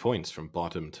 5 points from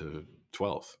bottom to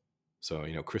 12th. So,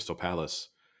 Crystal Palace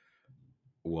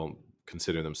won't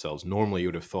consider themselves. Normally, you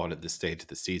would have thought at this stage of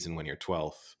the season when you're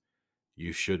 12th,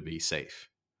 you should be safe,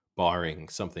 barring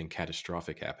something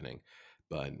catastrophic happening.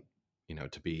 But,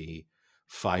 to be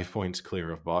 5 points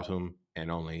clear of bottom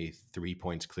and only 3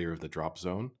 points clear of the drop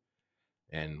zone,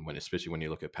 and especially when you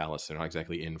look at Palace, they're not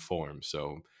exactly in form,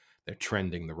 so they're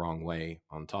trending the wrong way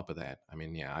on top of that. I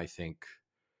mean, I think,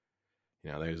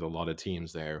 there's a lot of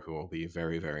teams there who will be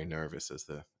very, very nervous as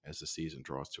the season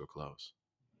draws to a close.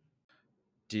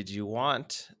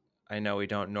 I know we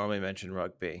don't normally mention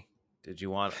rugby. Did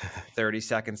you want 30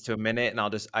 seconds to a minute, and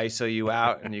I'll just ISO you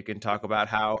out, and you can talk about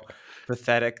how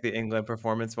pathetic the England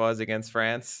performance was against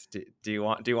France? Do you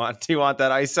want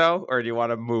that ISO, or do you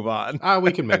want to move on?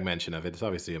 We can make mention of it. It's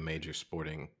obviously a major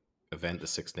sporting event, the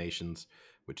Six Nations,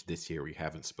 which this year we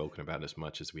haven't spoken about as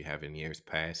much as we have in years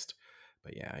past.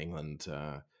 But yeah, England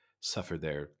suffered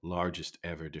their largest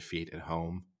ever defeat at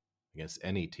home against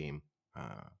any team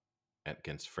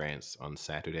against France on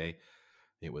Saturday.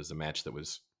 It was a match that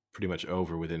was pretty much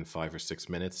over within 5 or 6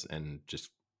 minutes and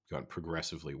just got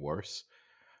progressively worse.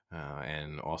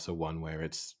 And also one where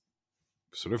it's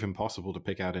sort of impossible to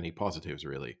pick out any positives,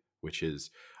 really, which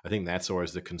is, I think that's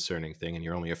always the concerning thing. And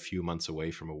you're only a few months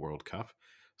away from a World Cup.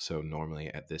 So normally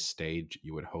at this stage,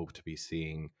 you would hope to be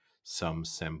seeing some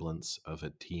semblance of a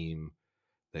team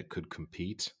that could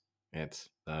compete at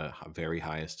the very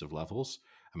highest of levels.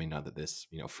 I mean, not that this,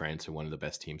 France are one of the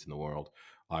best teams in the world.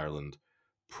 Ireland,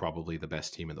 probably the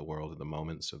best team in the world at the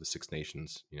moment. So the Six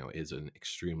Nations, is an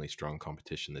extremely strong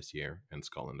competition this year, and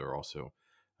Scotland are also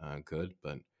good.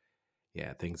 But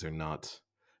yeah, things are not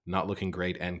looking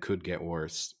great and could get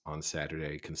worse on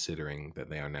Saturday, considering that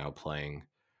they are now playing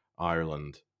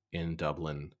Ireland in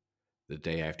Dublin the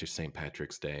day after St.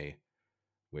 Patrick's Day,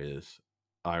 with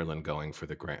Ireland going for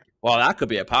the grand. Well, that could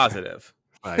be a positive.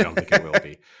 I don't think it will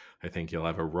be. I think you'll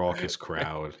have a raucous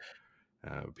crowd,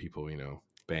 people,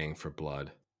 baying for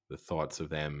blood. The thoughts of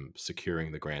them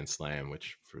securing the Grand Slam,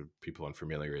 which for people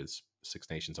unfamiliar is Six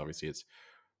Nations, obviously it's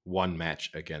one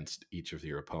match against each of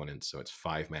your opponents. So it's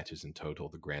 5 matches in total.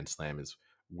 The Grand Slam is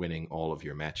winning all of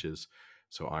your matches.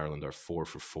 So Ireland are 4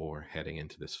 for 4 heading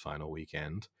into this final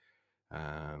weekend.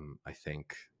 I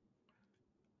think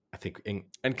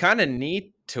and kind of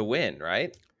need to win,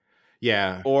 right?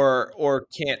 Yeah. Or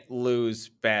can't lose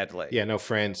badly. Yeah, no,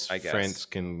 France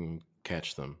can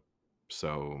catch them.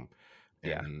 So,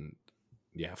 and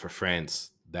for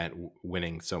France, that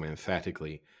winning so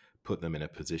emphatically put them in a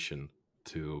position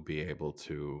to be able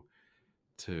to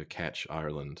catch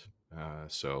Ireland.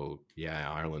 So yeah,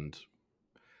 Ireland,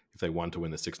 if they want to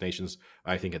win the Six Nations,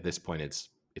 I think at this point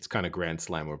it's kind of Grand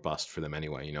Slam or bust for them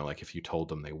anyway. Like if you told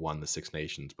them they won the Six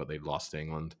Nations but they'd lost to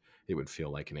England, it would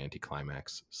feel like an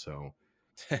anticlimax. So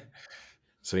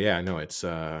so yeah, I know it's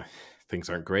things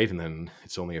aren't great, and then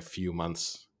it's only a few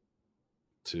months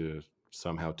to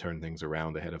somehow turn things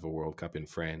around ahead of a World Cup in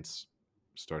France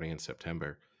starting in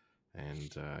September.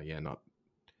 And not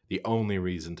the only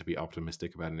reason to be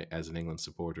optimistic about it as an England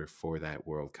supporter for that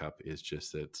World Cup is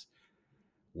just that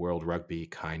World Rugby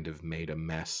kind of made a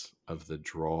mess of the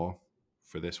draw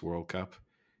for this World Cup.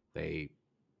 They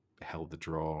held the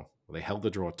draw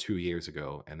 2 years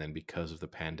ago, and then because of the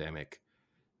pandemic,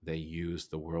 they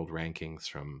used the world rankings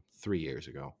from 3 years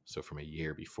ago, so from a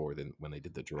year before when they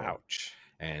did the draw. Ouch.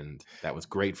 And that was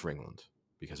great for England,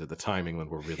 because at the time England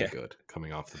were really good,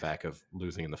 coming off the back of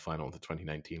losing in the final of the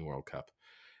 2019 World Cup.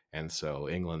 And so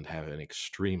England have an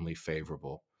extremely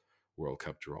favorable World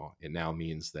Cup draw. It now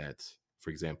means that, for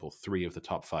example, 3 of the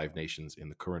top 5 nations in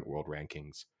the current world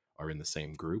rankings are in the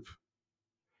same group,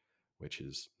 which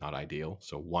is not ideal.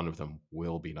 So one of them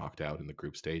will be knocked out in the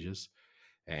group stages.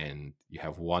 And you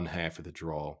have one half of the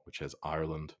draw, which has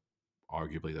Ireland,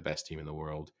 arguably the best team in the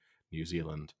world, New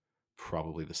Zealand,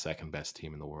 probably the second best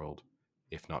team in the world,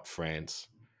 if not France,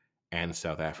 and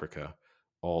South Africa,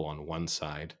 all on one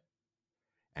side.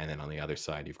 And then on the other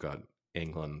side, you've got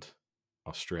England,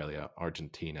 Australia,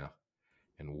 Argentina,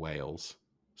 and Wales.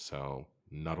 So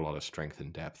not a lot of strength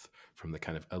and depth from the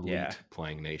kind of elite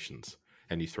playing nations.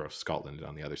 And you throw Scotland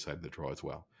on the other side of the draw as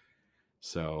well.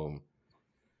 So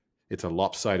it's a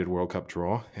lopsided World Cup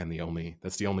draw, and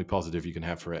that's the only positive you can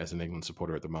have for it as an England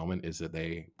supporter at the moment, is that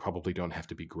they probably don't have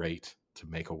to be great to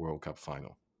make a World Cup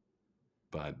final.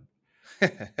 But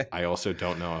I also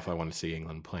don't know if I want to see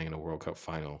England playing in a World Cup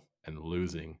final and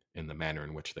losing in the manner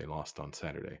in which they lost on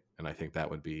Saturday. And I think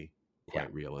that would be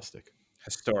quite realistic.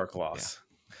 Historic loss.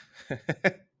 Yeah.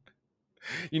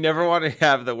 You never want to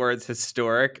have the words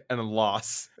historic and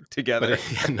loss together.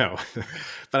 No.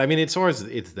 But I mean,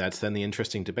 that's then the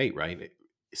interesting debate, right?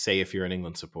 Say if you're an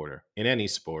England supporter in any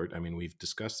sport. I mean, we've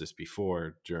discussed this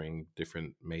before during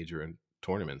different major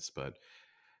tournaments, but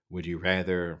would you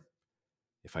rather,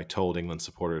 if I told England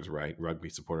supporters, rugby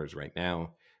supporters right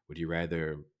now, would you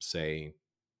rather say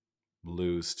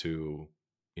lose in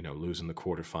the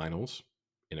quarterfinals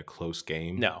in a close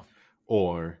game? No.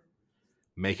 Or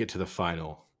make it to the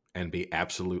final and be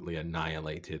absolutely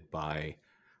annihilated by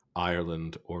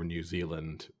Ireland or New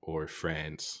Zealand or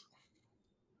France?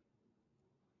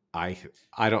 I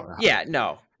don't know. Yeah,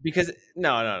 no. Because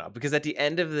because at the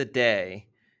end of the day,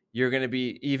 you're going to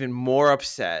be even more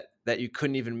upset that you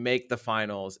couldn't even make the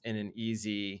finals in an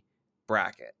easy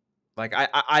bracket. Like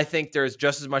I think there's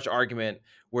just as much argument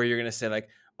where you're going to say like,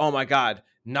 oh my God,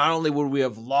 not only would we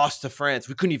have lost to France,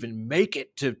 we couldn't even make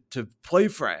it to play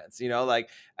France. Like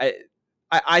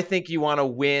I think you want to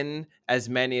win as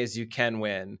many as you can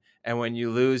win, And when you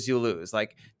lose, you lose.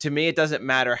 Like, to me, it doesn't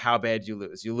matter how bad you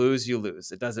lose. You lose, you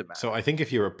lose. It doesn't matter. So I think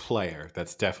if you're a player,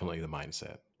 that's definitely the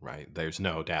mindset, right? There's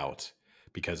no doubt.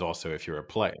 Because also if you're a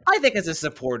player, I think as a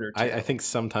supporter too. I think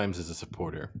sometimes as a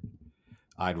supporter,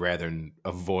 I'd rather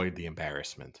avoid the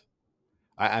embarrassment.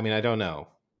 I mean, I don't know.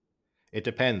 It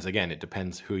depends. Again, it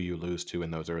depends who you lose to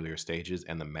in those earlier stages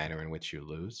and the manner in which you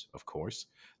lose, of course.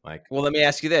 Like, well, let me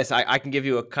ask you this. I can give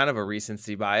you a kind of a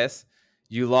recency bias.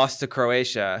 You lost to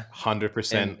Croatia.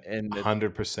 100%.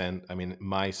 100%. I mean,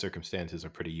 my circumstances are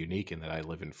pretty unique in that I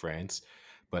live in France.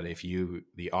 But if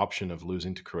the option of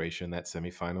losing to Croatia in that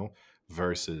semifinal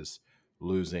versus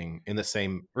losing in the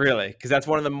same, really, because that's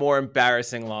one of the more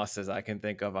embarrassing losses I can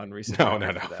think of on recent. No,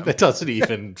 that doesn't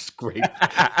even scrape.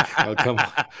 Oh, come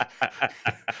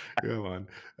on.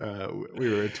 We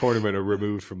were a tournament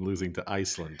removed from losing to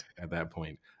Iceland at that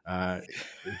point. I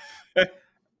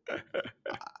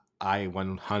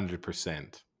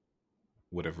 100%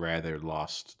 would have rather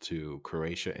lost to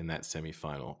Croatia in that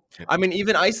semifinal. I mean,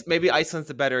 even maybe Iceland's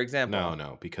the better example.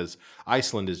 No, because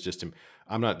Iceland is just.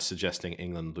 I'm not suggesting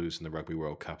England lose in the Rugby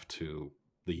World Cup to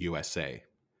the USA.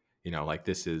 Like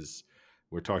this is.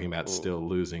 We're talking about still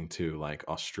losing to like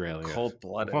Australia.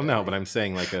 Cold-blooded. Well, no, but I'm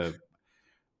saying like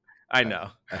I know.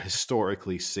 A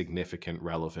historically significant,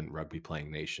 relevant rugby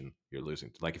playing nation you're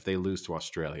losing. Like if they lose to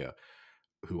Australia,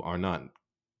 who are not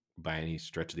by any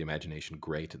stretch of the imagination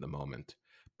great at the moment,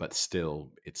 but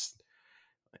still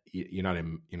you're not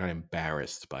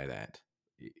embarrassed by that.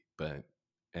 But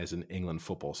as an England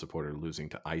football supporter losing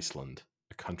to Iceland,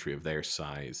 a country of their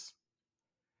size,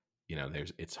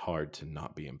 it's hard to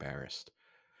not be embarrassed.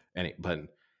 But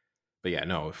yeah,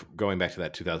 no, if going back to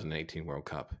that 2018 World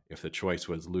Cup, if the choice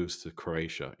was lose to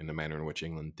Croatia in the manner in which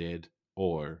England did,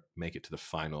 or make it to the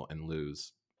final and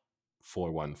lose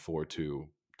 4-1, 4-2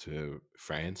 to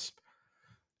France,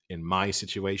 in my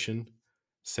situation,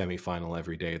 semi-final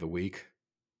every day of the week,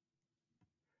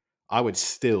 I would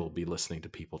still be listening to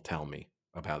people tell me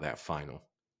about that final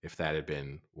if that had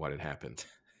been what had happened.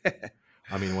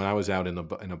 I mean, when I was out in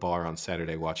a bar on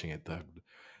Saturday watching it,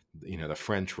 the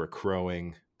French were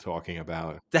crowing, talking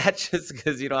about that's just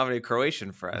because you don't have any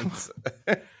Croatian friends.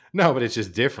 No, but it's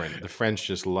just different. The French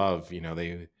just love,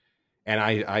 they. And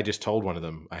I just told one of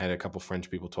them, I had a couple French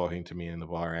people talking to me in the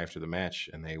bar after the match,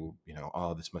 and they,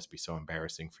 oh, this must be so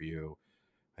embarrassing for you.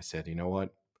 I said, you know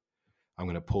what? I'm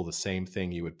going to pull the same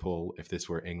thing you would pull if this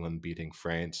were England beating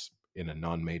France in a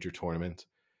non-major tournament.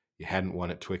 You hadn't won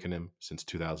at Twickenham since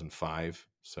 2005.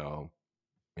 So,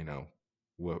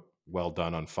 well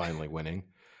done on finally winning.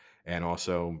 And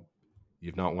also,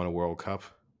 you've not won a World Cup.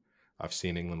 I've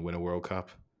seen England win a World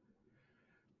Cup.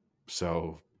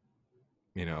 So,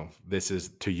 this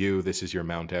is your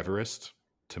Mount Everest.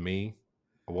 To me,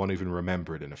 I won't even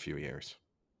remember it in a few years.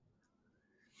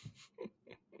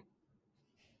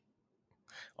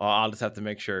 Well, I'll just have to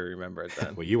make sure you remember it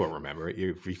then. Well, you won't remember it.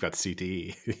 You've got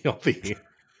CTE.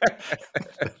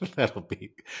 That'll be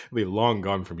long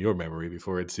gone from your memory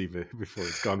before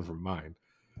it's gone from mine.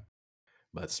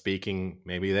 But speaking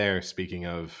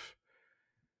of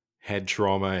head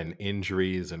trauma and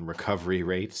injuries and recovery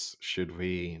rates, should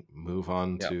we move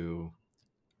on to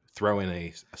throw in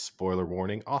a spoiler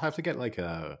warning? I'll have to get like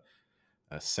a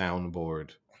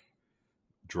soundboard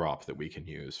drop that we can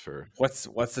use for what's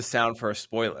the sound for a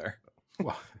spoiler?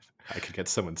 Well, I could get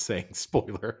someone saying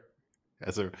spoiler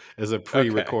as a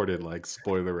pre-recorded like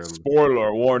spoiler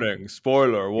warning,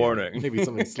 spoiler warning. Maybe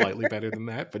something slightly better than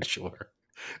that, but sure,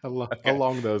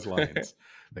 along those lines.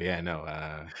 But yeah, no.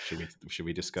 Should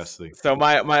we discuss the? So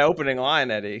my opening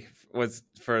line, Eddie, was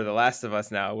for The Last of Us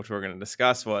now, which we're going to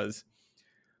discuss, was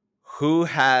who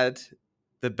had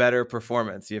the better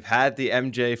performance? You've had the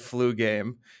MJ flu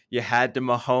game, you had the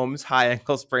Mahomes high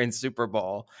ankle sprain Super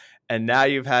Bowl, and now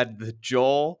you've had the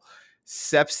Joel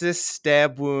sepsis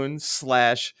stab wound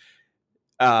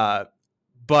 /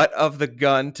 butt of the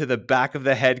gun to the back of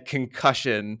the head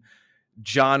concussion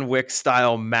John Wick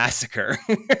style massacre.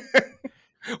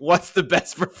 What's the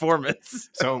best performance?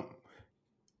 So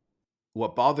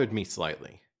what bothered me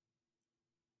slightly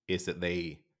is that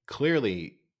they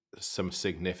clearly some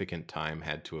significant time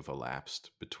had to have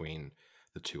elapsed between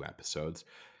the two episodes.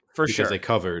 For sure. Because they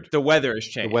covered... The weather has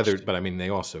changed. But I mean, they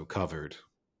also covered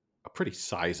a pretty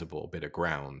sizable bit of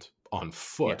ground on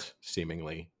foot,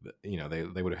 seemingly. They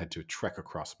would have had to trek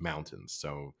across mountains.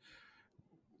 So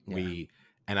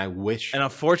and I wish... And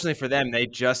unfortunately for them, they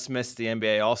just missed the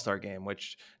NBA All-Star game,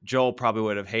 which Joel probably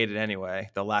would have hated anyway,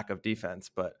 the lack of defense,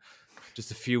 but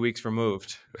just a few weeks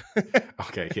removed.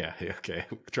 Okay.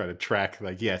 Try to track,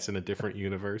 like, yes, in a different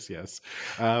universe, yes.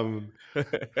 I mean,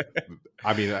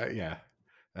 yeah.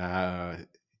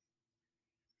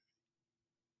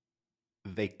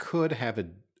 they could have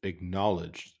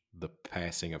acknowledged the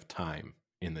passing of time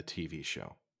in the TV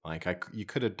show. Like you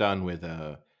could have done with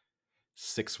a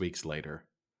 6 weeks later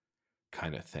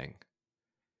kind of thing.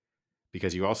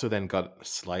 Because you also then got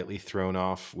slightly thrown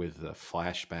off with the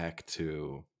flashback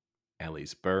to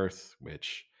Ellie's birth,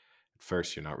 which at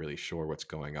first you're not really sure what's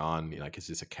going on. You're like, is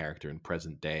this a character in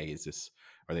present day?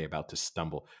 Are they about to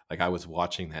stumble? Like I was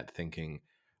watching that thinking,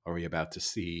 are we about to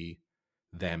see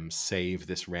them save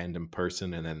this random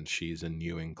person and then she's a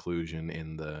new inclusion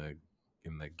in the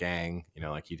gang? You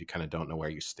know, like you kind of don't know where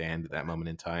you stand at that moment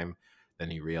in time. Then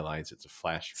you realize it's a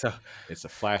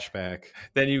flashback.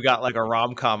 Then you got like a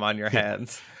rom-com on your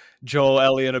hands. Joel,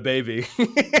 Ellie, and a baby.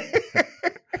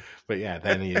 But yeah,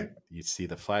 then you see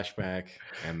the flashback,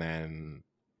 and then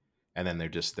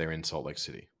they're in Salt Lake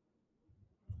City,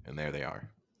 and there they are.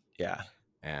 Yeah.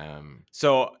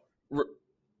 So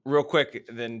real quick,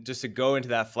 then just to go into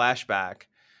that flashback,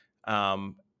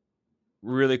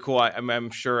 really cool.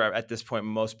 I'm sure at this point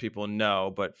most people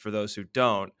know, but for those who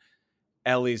don't,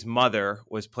 Ellie's mother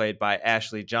was played by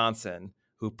Ashley Johnson,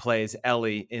 who plays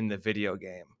Ellie in the video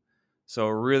game. So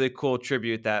a really cool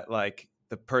tribute that like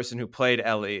the person who played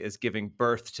Ellie is giving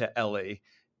birth to Ellie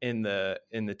in the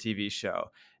TV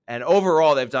show. And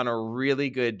overall, they've done a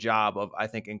really good job of, I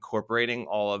think, incorporating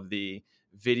all of the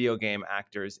video game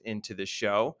actors into the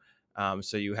show.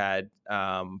 So you had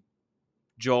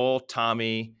Joel,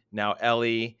 Tommy, now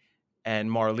Ellie,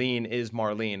 and Marlene is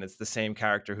Marlene. It's the same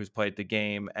character who's played the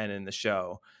game and in the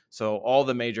show. So all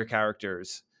the major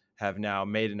characters have now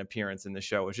made an appearance in the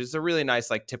show, which is a really nice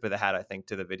like tip of the hat, I think,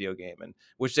 to the video game, and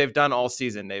which they've done all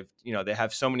season. They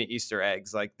have so many Easter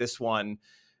eggs. Like this one,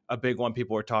 a big one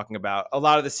people were talking about. A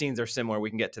lot of the scenes are similar.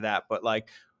 We can get to that, but like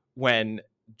when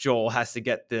Joel has to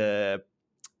get the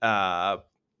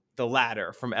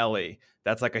ladder from Ellie,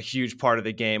 that's like a huge part of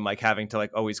the game, like having to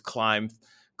like always climb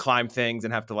things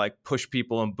and have to like push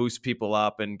people and boost people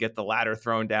up and get the ladder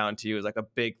thrown down to you is like a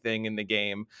big thing in the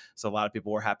game. So a lot of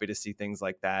people were happy to see things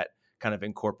like that kind of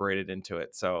incorporated into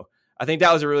it. So I think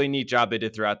that was a really neat job they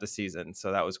did throughout the season.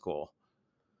 So that was cool.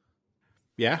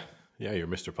 Yeah, you're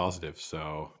Mr. Positive.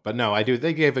 So, but no, I do.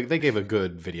 They gave a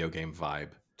good video game vibe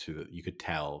to it. You could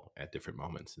tell at different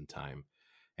moments in time,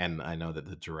 and I know that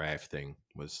the giraffe thing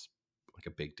was like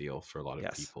a big deal for a lot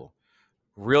of people.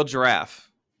 Real giraffe.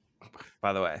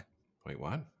 By the way. Wait,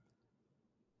 what?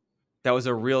 That was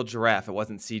a real giraffe. It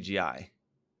wasn't CGI.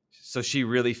 So she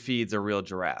really feeds a real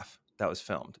giraffe. That was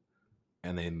filmed.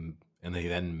 And they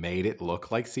then made it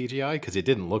look like CGI because it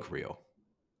didn't look real.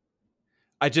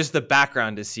 The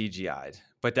background is CGI'd,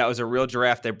 but that was a real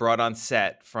giraffe they brought on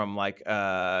set from like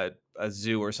a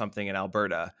zoo or something in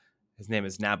Alberta. His name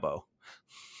is Nabo.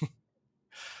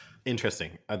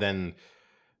 Interesting. Then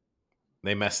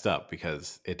they messed up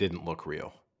because it didn't look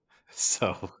real.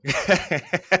 So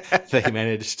they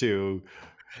managed to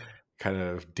kind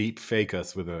of deep fake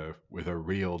us with a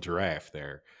real giraffe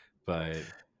there. But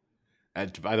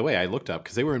by the way, I looked up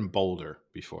because they were in Boulder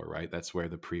before, right? That's where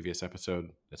the previous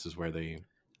episode. This is where they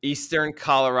Eastern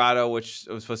Colorado, which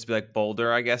was supposed to be like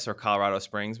Boulder, I guess, or Colorado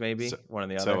Springs, maybe one or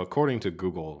the other. So according to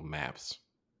Google Maps,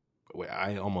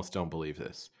 I almost don't believe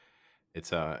this.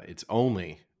 It's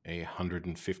only a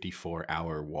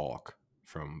 154-hour walk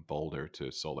from Boulder to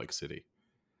Salt Lake City.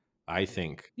 I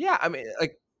think. Yeah, I mean,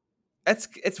 like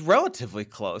it's relatively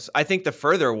close. I think the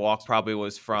further walk probably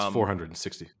was from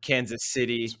 460 Kansas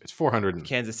City. It's 400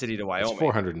 Kansas City to Wyoming. It's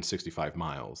 465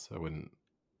 miles. I wouldn't.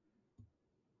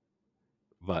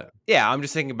 But yeah, I'm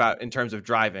just thinking about in terms of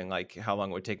driving, like how long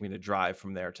it would take me to drive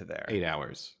from there to there. 8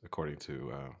 hours, according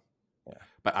to. Yeah.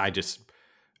 But I just.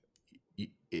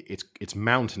 It's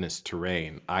mountainous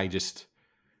terrain. I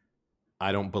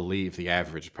don't believe the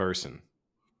average person.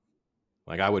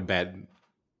 Like I would bet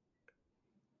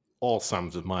all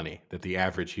sums of money that the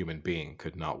average human being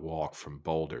could not walk from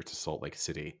Boulder to Salt Lake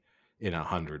City in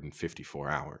 154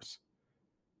 hours.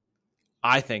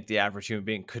 I think the average human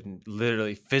being couldn't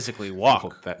literally physically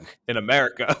walk in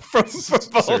America from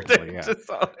Boulder to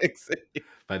Salt Lake City.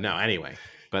 But no, anyway.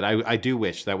 But I do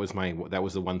wish that was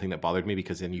the one thing that bothered me,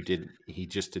 because then he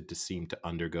just did seem to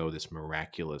undergo this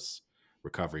miraculous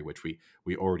recovery, which we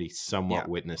already somewhat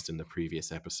witnessed in the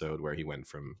previous episode, where he went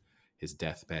from his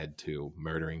deathbed to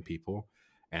murdering people,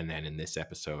 and then in this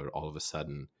episode, all of a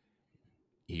sudden,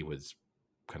 he was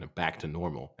kind of back to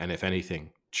normal, and if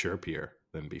anything, chirpier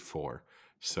than before.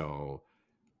 So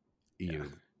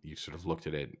you sort of looked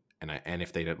at it, and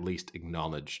if they'd at least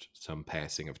acknowledged some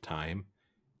passing of time,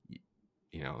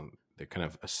 they're kind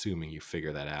of assuming you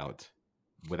figure that out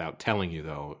without telling you,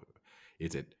 though.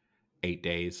 Is it 8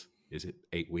 days? Is it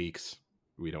 8 weeks?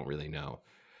 We don't really know.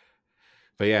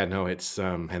 But yeah, no, it's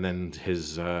and then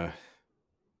his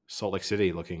Salt Lake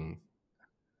City looking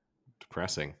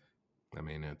depressing. I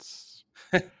mean, it's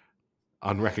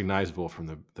unrecognizable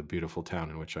from the beautiful town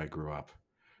in which I grew up.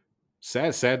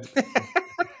 Sad, sad,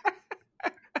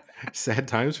 sad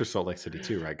times for Salt Lake City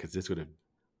too, right? Because this would have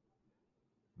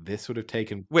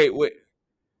taken. Wait,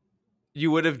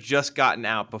 you would have just gotten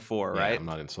out before, Yeah, right? I'm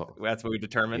not in Salt. That's what we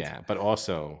determined. Yeah, but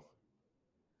also,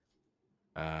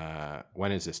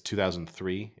 when is this?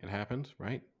 2003. It happened,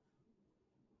 right?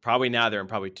 Probably now they're in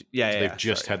probably So they've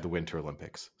just had the Winter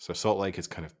Olympics, so Salt Lake has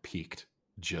kind of peaked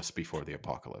just before the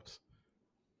apocalypse.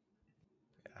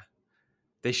 Yeah,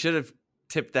 they should have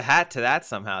tipped the hat to that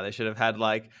somehow. They should have had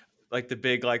like the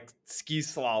big ski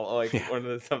slalom, one of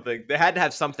the something. They had to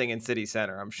have something in City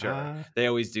Center. I'm sure they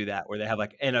always do that where they have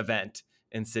like an event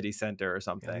in City Center or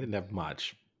something. Yeah, they didn't have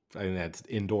much. I mean, that's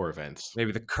indoor events.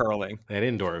 Maybe the curling. They had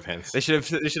indoor events. They should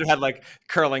have had like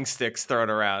curling sticks thrown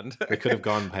around. They could have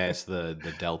gone past the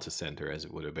Delta Center as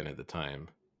it would have been at the time,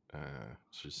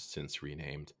 which is since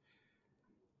renamed.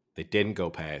 They didn't go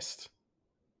past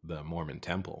the Mormon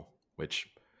Temple, which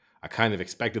I kind of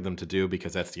expected them to do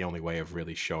because that's the only way of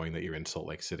really showing that you're in Salt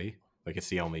Lake City. Like it's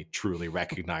the only truly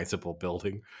recognizable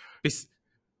building.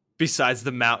 Besides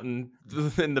the mountain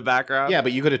in the background. Yeah,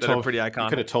 but you could have told pretty iconic. You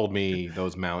could have told me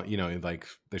those like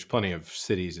there's plenty of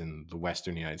cities in the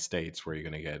Western United States where you're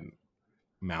going to get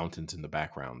mountains in the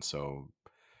background. So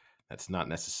that's not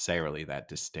necessarily that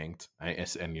distinct.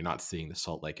 And you're not seeing the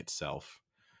Salt Lake itself.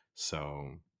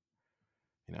 So,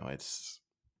 that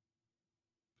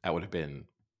would have been,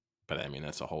 but I mean,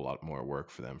 that's a whole lot more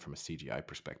work for them from a CGI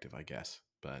perspective, I guess.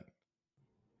 But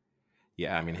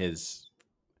yeah, I mean,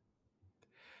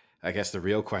 I guess the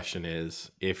real question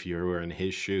is, if you were in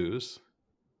his shoes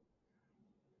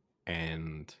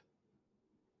and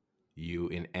you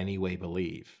in any way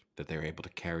believe that they're able to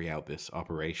carry out this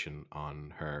operation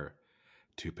on her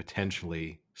to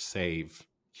potentially save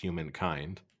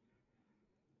humankind,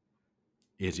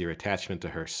 is your attachment to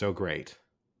her so great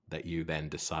that you then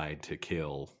decide to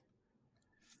kill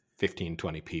 15,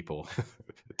 20 people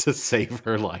to save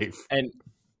her life?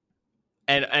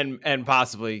 And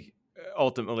possibly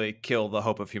ultimately kill the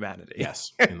hope of humanity.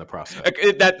 Yes, in the process.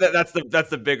 That's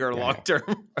the bigger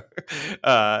long-term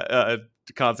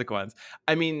consequence.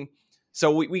 I mean,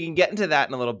 so we can get into that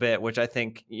in a little bit, which I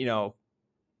think,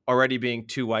 already being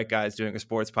two white guys doing a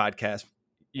sports podcast,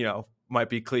 might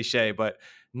be cliche, but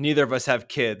neither of us have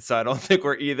kids, so I don't think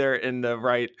we're either in the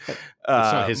right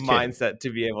mindset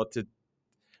to be able to.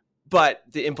 But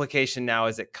the implication now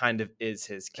is it kind of is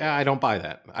his kid. Yeah, I don't buy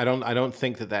that. I don't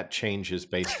think that changes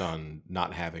based on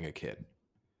not having a kid.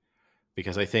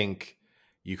 Because I think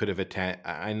you could have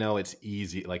I know it's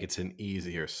easy, like it's an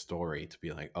easier story to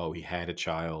be like, oh, he had a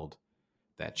child,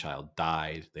 that child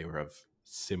died, they were of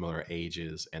similar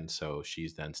ages, and so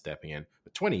she's then stepping in.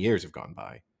 But 20 years have gone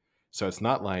by. So it's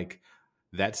not like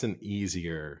that's an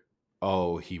easier,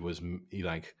 I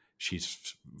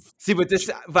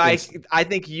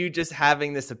think you just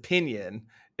having this opinion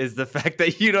is the fact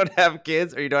that you don't have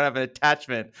kids or you don't have an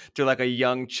attachment to like a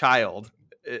young child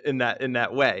in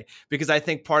that way. Because I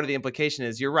think part of the implication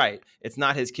is, you're right, it's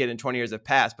not his kid and 20 years have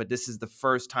passed, but this is the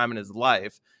first time in his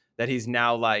life that he's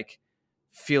now like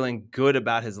feeling good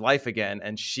about his life again,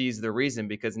 and she's the reason,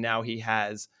 because now he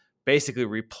has basically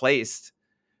replaced,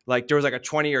 like there was like a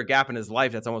 20-year gap in his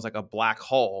life that's almost like a black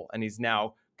hole, and he's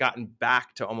now gotten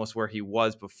back to almost where he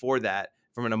was before that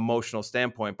from an emotional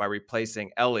standpoint by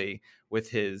replacing Ellie with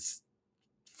his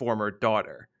former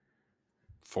daughter.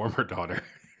 Former daughter?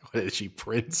 What is she,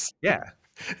 Prince? Yeah.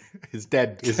 his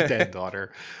dead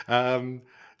daughter.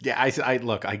 Yeah, I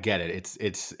look, I get it.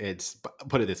 It's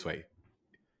put it this way.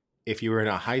 If you were in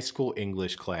a high school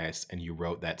English class and you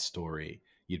wrote that story,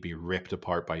 you'd be ripped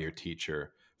apart by your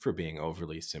teacher for being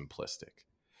overly simplistic.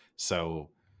 So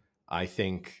I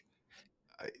think,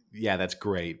 yeah, that's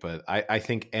great. But I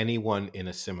think anyone in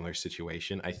a similar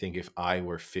situation, I think if I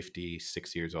were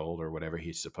 56 years old or whatever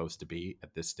he's supposed to be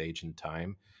at this stage in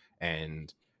time,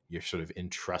 and you're sort of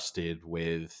entrusted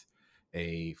with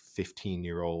a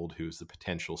 15-year-old who's the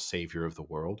potential savior of the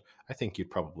world, I think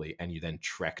you'd probably, and you then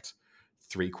trekked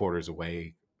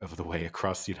 3/4 of the way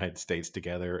across the United States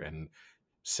together and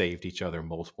saved each other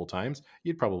multiple times,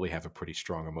 you'd probably have a pretty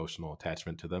strong emotional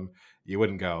attachment to them. You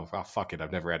wouldn't go, oh, fuck it,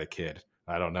 I've never had a kid,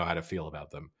 I don't know how to feel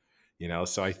about them.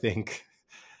 So I think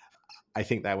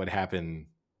that would happen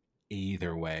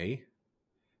either way.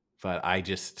 But put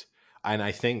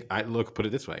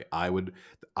it this way, I would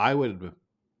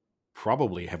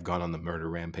probably have gone on the murder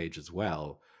rampage as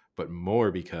well, but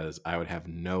more because I would have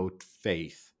no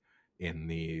faith in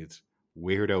these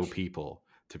weirdo people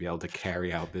to be able to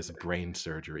carry out this brain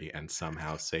surgery and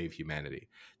somehow save humanity.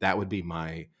 That would be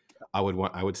I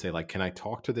would say, like, can I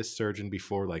talk to this surgeon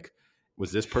before? Like,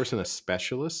 was this person a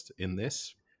specialist in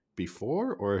this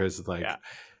before, or is Yeah.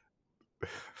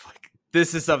 like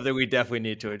This is something we definitely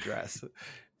need to address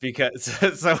because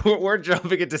so we're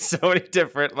jumping into so many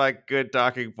different like good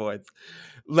talking points.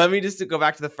 Let me just go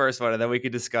back to the first one and then we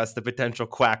can discuss the potential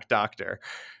quack doctor.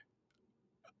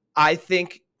 I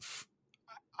think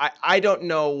I don't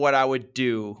know what I would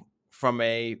do from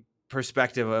a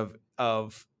perspective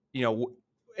of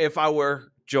if I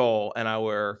were Joel and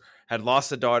had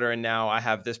lost a daughter and now I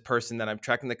have this person that I'm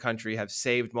trekking the country, have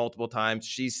saved multiple times.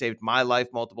 She's saved my life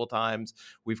multiple times.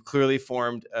 We've clearly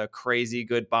formed a crazy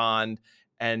good bond,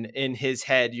 and in his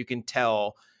head you can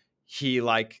tell he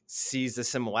like sees the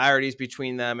similarities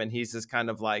between them and he's just kind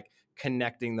of like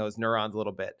connecting those neurons a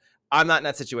little bit. I'm not in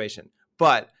that situation,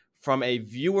 but from a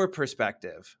viewer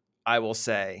perspective, I will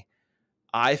say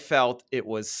I felt it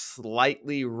was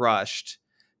slightly rushed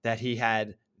that he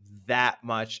had that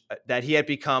he had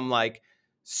become like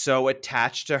so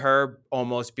attached to her,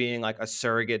 almost being like a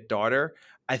surrogate daughter.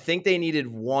 I think they needed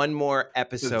one more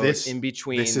episode in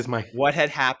between what had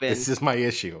happened. This is my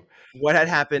issue. What had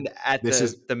happened at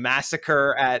the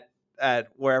massacre at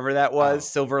wherever that was,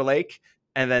 Silver Lake,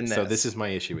 and then this. So this is my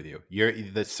issue with you.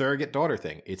 The surrogate daughter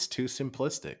thing. It's too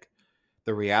simplistic.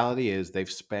 The reality is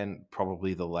they've spent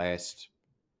probably the last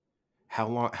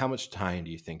how much time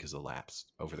do you think has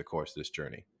elapsed over the course of this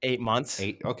journey? 8 months.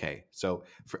 Okay. So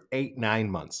for 8-9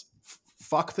 months,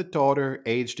 fuck the daughter,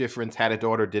 age difference, had a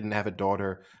daughter, didn't have a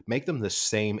daughter, make them the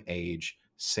same age,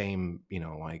 same,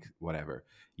 like whatever.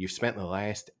 You've spent the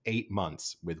last 8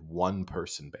 months with one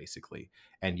person basically,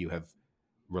 and you have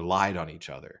relied on each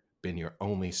other, been your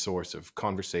only source of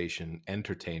conversation,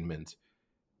 entertainment,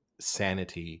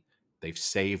 sanity. They've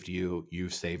saved you,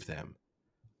 you've saved them.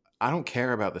 I don't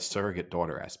care about the surrogate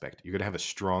daughter aspect. You're going to have a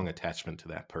strong attachment to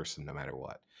that person no matter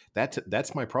what.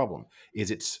 That's my problem. Is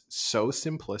it's so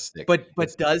simplistic.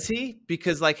 But does he?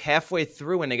 Because like halfway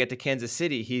through when they get to Kansas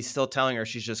City, he's still telling her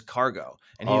she's just cargo,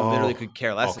 and he literally could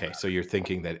care less. Okay, so you're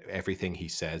thinking that everything he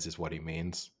says is what he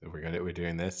means. We're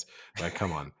doing this. Like,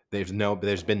 come on.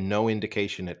 There's been no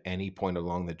indication at any point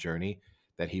along the journey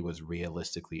that he was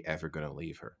realistically ever going to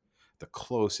leave her. The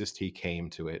closest he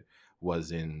came to it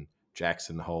was in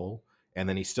Jackson Hole, and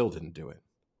then he still didn't do it,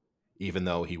 even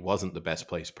though he wasn't the best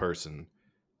placed person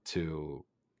to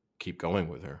keep going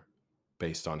with her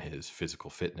based on his physical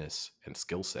fitness and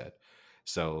skill set.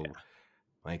 So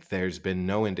like there's been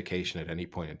no indication at any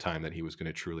point in time that he was going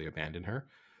to truly abandon her.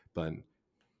 But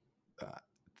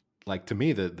like to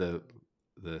me, the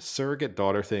surrogate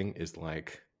daughter thing is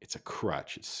like, it's a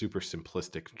crutch. It's super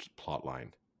simplistic plot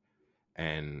line.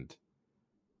 And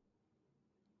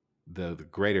the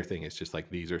greater thing is just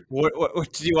like, these are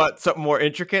what do you want? Something more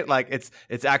intricate? Like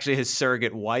it's actually his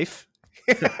surrogate wife.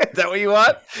 Is that what you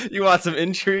want? You want some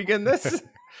intrigue in this?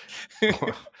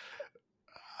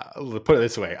 Put it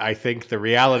this way, I think the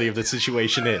reality of the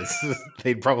situation is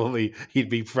he'd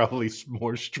be probably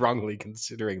more strongly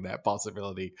considering that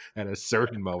possibility at a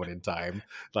certain moment in time.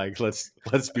 Like let's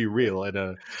be real, in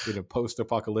a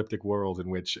post-apocalyptic world in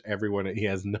which he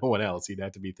has no one else, he'd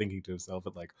have to be thinking to himself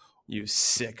at like, you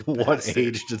sick what bastard.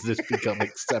 age does this become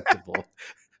acceptable?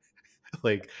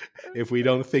 Like if we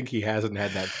don't think he hasn't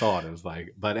had that thought, it was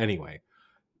like, but anyway,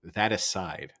 that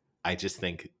aside, I just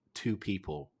think two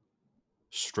people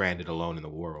stranded alone in the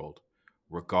world,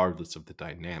 regardless of the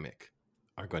dynamic,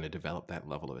 are going to develop that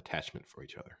level of attachment for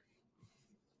each other.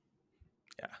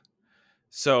 Yeah.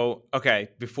 So, okay,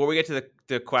 before we get to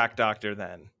the quack doctor,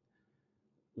 then,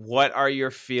 what are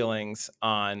your feelings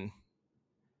on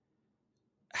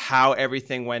how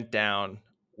everything went down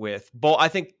with Bull? I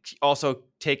think also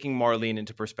taking Marlene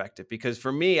into perspective, because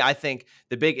for me, I think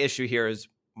the big issue here is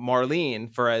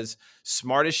Marlene, for as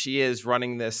smart as she is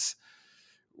running this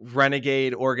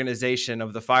renegade organization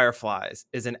of the Fireflies,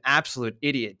 is an absolute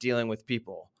idiot dealing with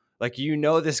people. Like,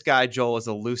 this guy Joel is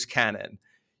a loose cannon.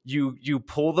 You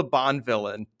pull the Bond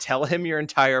villain, tell him your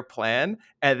entire plan,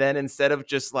 and then instead of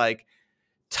just like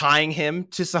tying him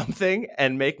to something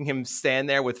and making him stand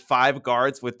there with 5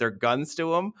 guards with their guns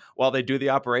to him while they do the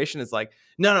operation, is like,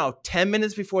 no, 10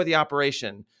 minutes before the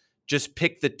operation, just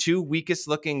pick the 2 weakest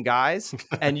looking guys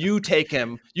and you take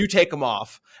him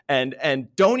off, and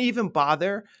don't even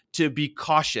bother to be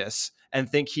cautious and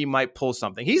think he might pull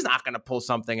something. He's not going to pull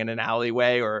something in an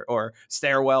alleyway or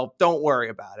stairwell. Don't worry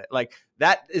about it. Like,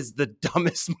 that is the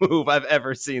dumbest move I've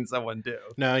ever seen someone do.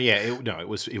 No, yeah, it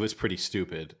was pretty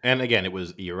stupid. And again,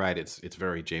 you're right. It's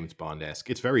very James Bond-esque.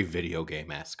 It's very video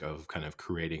game-esque of kind of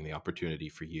creating the opportunity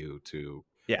for you to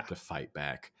to fight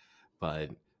back.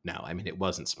 But no, I mean, it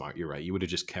wasn't smart. You're right. You would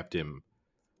have just kept him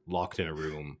locked in a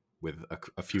room with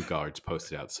a few guards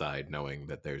posted outside, knowing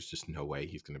that there's just no way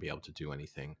he's going to be able to do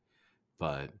anything.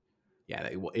 But yeah,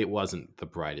 it wasn't the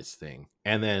brightest thing.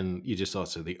 And then you just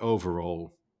also the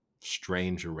overall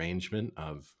strange arrangement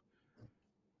of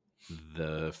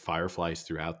the fireflies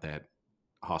throughout that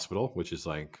hospital, which is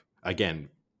like, again,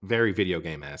 very video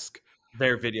game-esque.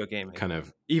 Very video gaming. Kind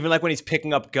of. Even like when he's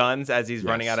picking up guns as he's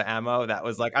running out of ammo, that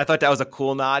was like, I thought that was a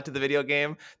cool nod to the video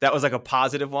game. That was like a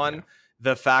positive one. Yeah.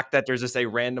 The fact that there's just a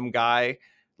random guy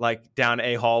like down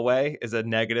a hallway is a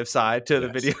negative side to the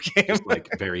video game. Just like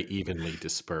very evenly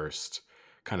dispersed,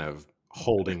 kind of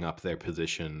holding up their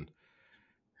position,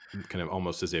 kind of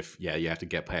almost as if, you have to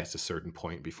get past a certain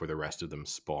point before the rest of them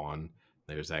spawn.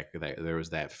 There was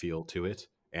that feel to it.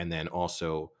 And then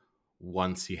also,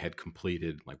 once he had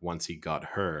completed, like once he got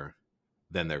her,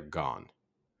 then they're gone.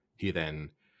 He then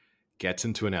gets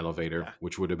into an elevator,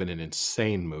 which would have been an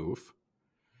insane move.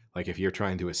 Like if you're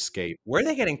trying to escape. Where are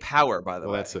they getting power, by the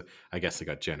way? I guess they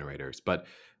got generators. But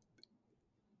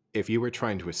if you were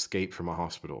trying to escape from a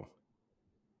hospital,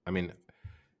 I mean,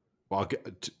 well,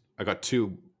 I got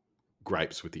two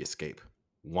gripes with the escape.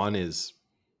 One is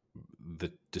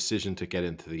the decision to get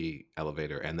into the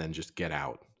elevator and then just get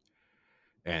out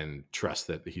and trust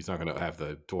that he's not going to have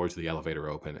the doors of the elevator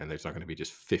open and there's not going to be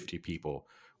just 50 people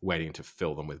waiting to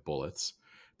fill them with bullets.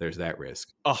 There's that risk.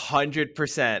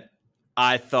 100%.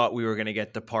 I thought we were going to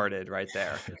get Departed right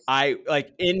there. I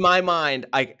like in my mind,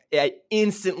 I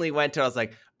instantly went to, I was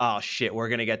like, oh shit, we're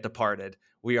going to get Departed.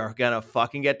 We are going to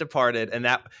fucking get Departed. And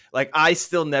that, like, I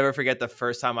still never forget the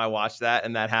first time I watched that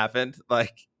and that happened.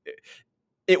 Like,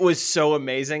 it was so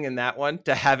amazing in that one.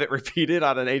 To have it repeated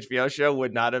on an HBO show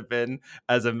would not have been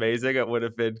as amazing. It would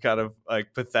have been kind of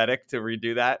like pathetic to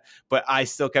redo that. But I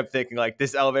still kept thinking like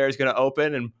this elevator is going to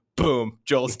open and boom,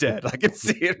 Joel's dead. I can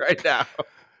see it right now.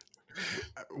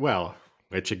 Well,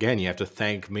 which again, you have to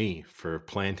thank me for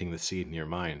planting the seed in your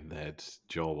mind that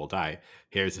Joel will die.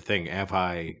 Here's the thing.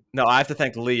 No, I have to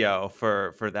thank Leo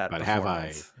for that. But have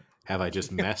I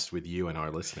just messed with you and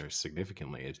our listeners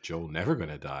significantly? Is Joel never going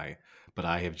to die? But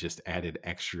I have just added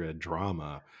extra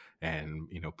drama and,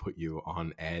 put you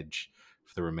on edge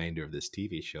for the remainder of this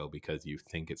TV show because you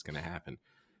think it's going to happen.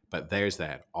 But there's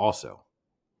that. Also,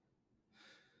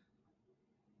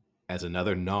 as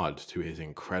another nod to his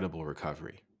incredible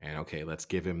recovery, and okay, let's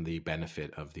give him the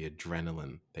benefit of the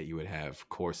adrenaline that you would have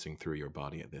coursing through your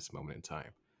body at this moment in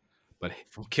time. But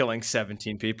from killing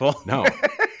 17 people? No,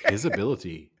 his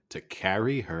ability to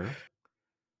carry her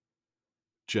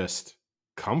just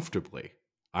comfortably.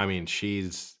 I mean,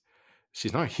 she's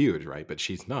not huge, right? But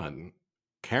she's not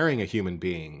carrying a human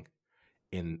being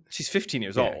she's 15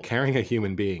 years old. Carrying a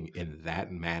human being in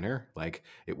that manner, like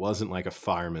it wasn't like a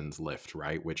fireman's lift,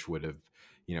 right? Which would have,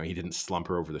 he didn't slump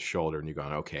her over the shoulder and you're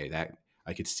going, okay, that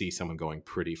I could see someone going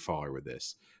pretty far with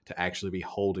this. To actually be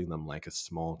holding them like a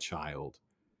small child,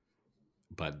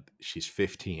 but she's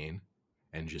 15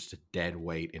 and just a dead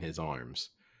weight in his arms.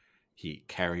 He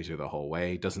carries her the whole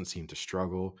way, doesn't seem to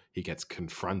struggle. He gets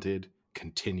confronted,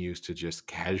 continues to just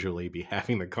casually be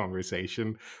having the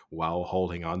conversation while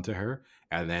holding on to her,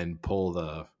 and then pull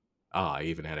I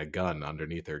even had a gun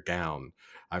underneath her gown.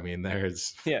 I mean,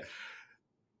 there's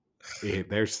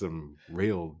some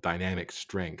real dynamic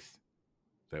strength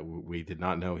that we did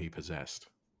not know he possessed.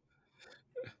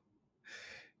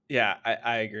 Yeah,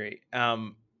 I agree.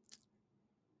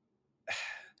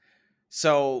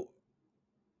 So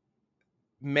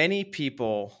many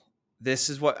people, this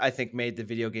is what I think made the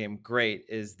video game great,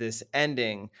 is this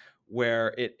ending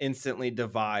where it instantly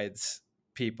divides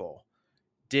people.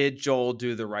 Did Joel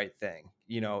do the right thing?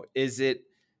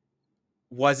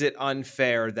 Was it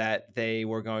unfair that they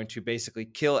were going to basically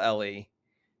kill Ellie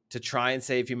to try and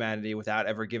save humanity without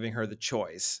ever giving her the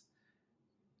choice?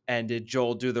 And did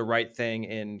Joel do the right thing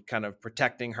in kind of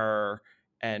protecting her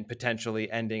and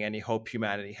potentially ending any hope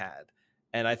humanity had?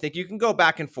 And I think you can go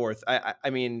back and forth. I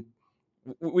mean,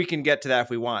 we can get to that if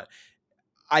we want.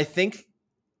 I think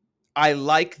I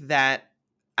like that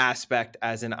aspect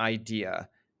as an idea.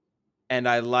 And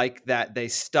I like that they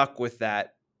stuck with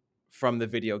that from the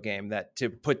video game, that to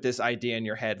put this idea in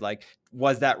your head, like,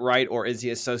 was that right? Or is he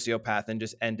a sociopath and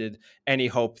just ended any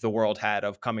hope the world had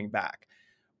of coming back?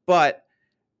 But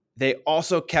they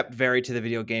also kept very to the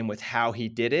video game with how he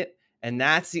did it. And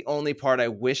that's the only part I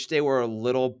wish they were a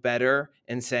little better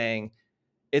in saying,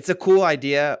 it's a cool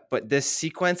idea, but this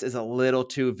sequence is a little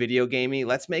too video gamey.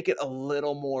 Let's make it a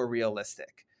little more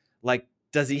realistic. Like,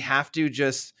 does he have to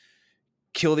just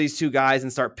kill these two guys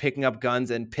and start picking up guns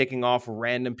and picking off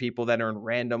random people that are in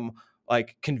random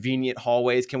like convenient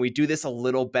hallways. Can we do this a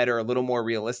little better, a little more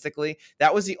realistically?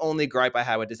 That was the only gripe I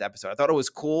had with this episode. I thought it was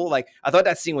cool. Like, I thought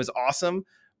that scene was awesome,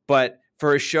 but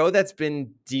for a show that's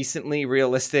been decently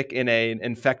realistic in an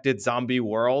infected zombie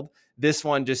world, this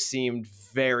one just seemed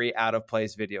very out of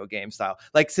place video game style.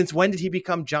 Like, since when did he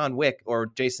become John Wick or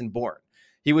Jason Bourne?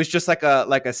 He was just like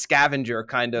a scavenger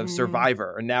kind of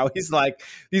survivor, and now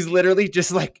he's literally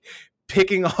just like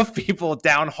picking off people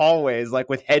down hallways like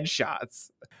with headshots.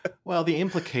 Well, the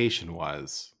implication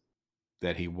was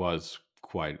that he was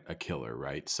quite a killer,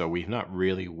 right? So we've not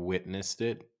really witnessed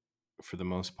it for the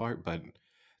most part, but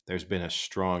there's been a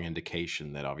strong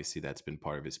indication that obviously that's been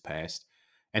part of his past.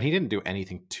 And he didn't do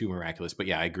anything too miraculous, but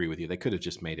yeah, I agree with you. They could have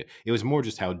just made it. It was more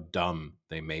just how dumb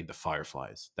they made the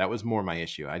Fireflies. That was more my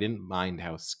issue. I didn't mind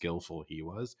how skillful he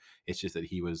was. It's just that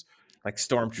he was like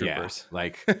stormtroopers. Yeah,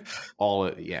 like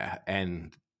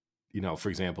and for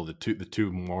example, the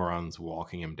two morons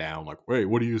walking him down, like, wait,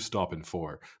 what are you stopping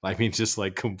for? I mean, just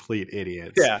like complete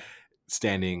idiots. Yeah.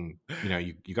 Standing,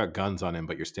 you got guns on him,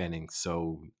 but you're standing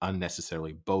so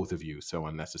unnecessarily, both of you so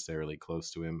unnecessarily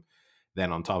close to him.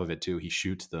 Then on top of it too, he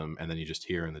shoots them, and then you just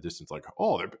hear in the distance like,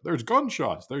 oh, there's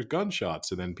gunshots,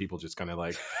 and then people just kind of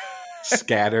like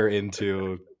scatter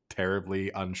into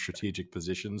terribly unstrategic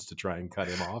positions to try and cut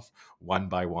him off one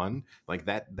by one. Like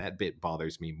that bit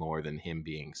bothers me more than him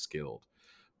being skilled.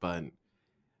 But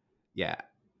yeah,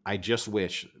 I just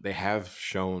wish they've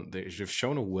shown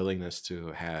a willingness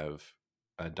to have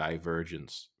a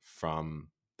divergence from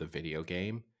the video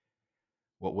game.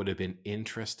 What would have been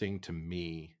interesting to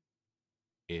me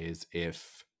is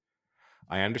if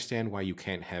I understand why you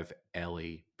can't have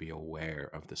Ellie be aware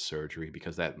of the surgery,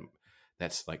 because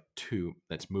that's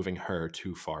moving her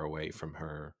too far away from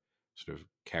her sort of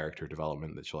character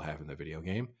development that she'll have in the video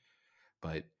game.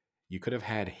 But you could have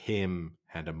had they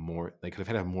could have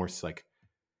had a more like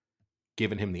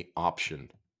given him the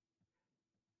option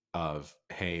of,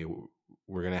 hey,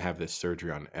 we're going to have this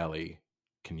surgery on Ellie.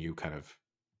 Can you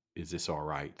is this all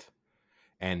right?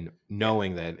 And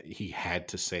knowing that he had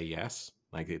to say yes,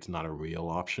 like it's not a real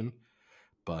option,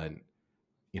 but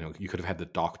you could have had the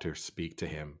doctor speak to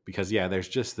him, because there's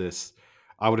just this.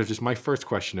 I would have my first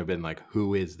question have been like,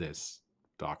 who is this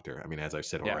doctor? I mean, as I've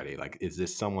said already, like, is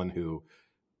this someone who?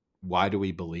 Why do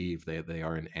we believe that they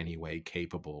are in any way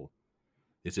capable?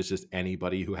 Is this just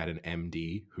anybody who had an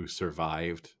MD who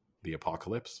survived the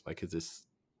apocalypse? Like, is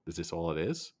this all it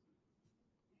is?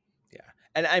 Yeah.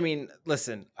 And I mean,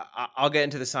 listen, I'll get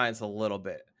into the science a little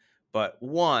bit, but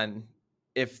one,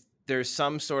 if there's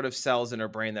some sort of cells in our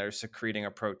brain that are secreting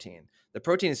a protein, the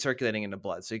protein is circulating in the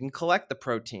blood, so you can collect the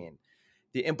protein.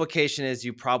 The implication is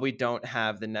you probably don't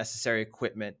have the necessary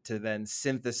equipment to then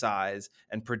synthesize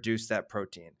and produce that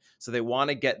protein. So they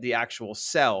want to get the actual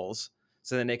cells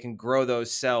so then they can grow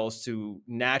those cells to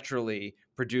naturally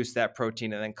produce that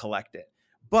protein and then collect it.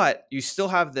 But you still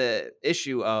have the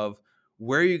issue of,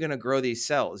 where are you going to grow these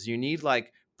cells? You need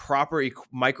like proper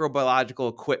microbiological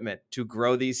equipment to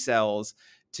grow these cells,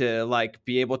 to like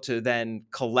be able to then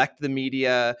collect the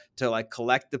media, to like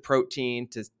collect the protein,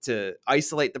 to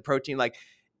isolate the protein. Like,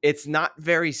 it's not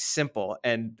very simple.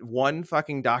 And one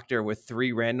fucking doctor with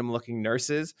 3 random looking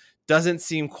nurses doesn't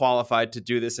seem qualified to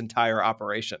do this entire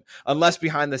operation, unless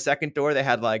behind the second door they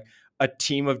had like a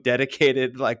team of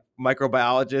dedicated like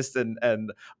microbiologists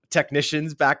and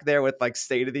technicians back there with like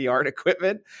state-of-the-art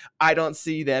equipment. I don't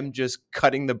see them just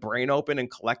cutting the brain open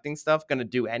and collecting stuff gonna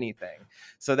do anything.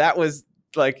 So that was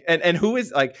like, and who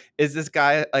is like, is this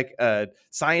guy like a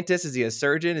scientist? Is he a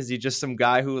surgeon? Is he just some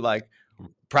guy who like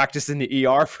practiced in the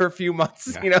ER for a few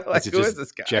months? Like, who is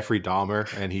this guy? Jeffrey Dahmer,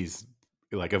 and he's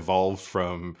like evolved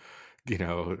from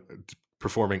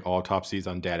performing autopsies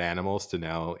on dead animals to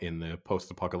now in the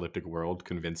post-apocalyptic world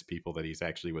convince people that he's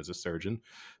actually was a surgeon.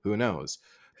 Who knows?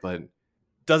 But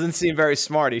doesn't seem very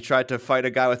smart. He tried to fight a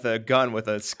guy with a gun with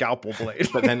a scalpel blade.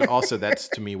 But then also, that's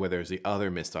to me where there's the other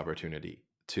missed opportunity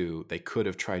too. They could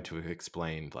have tried to have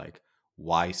explained like,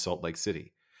 why Salt Lake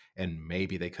City, and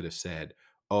maybe they could have said,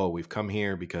 oh, we've come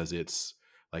here because it's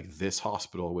like this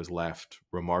hospital was left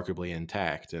remarkably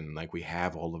intact, and like we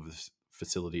have all of the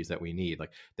facilities that we need.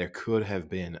 Like, there could have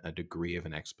been a degree of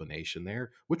an explanation there,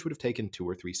 which would have taken 2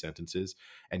 or 3 sentences.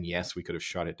 And yes, we could have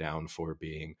shut it down for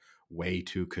being way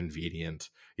too convenient.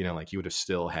 Like, you would have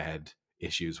still had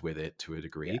issues with it to a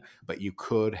degree, but you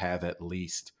could have at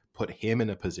least put him in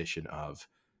a position of,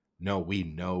 no, we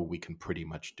know we can pretty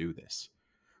much do this.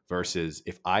 Versus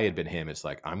if I had been him, it's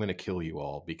like, I'm going to kill you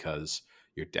all because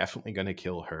you're definitely going to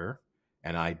kill her,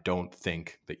 and I don't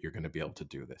think that you're going to be able to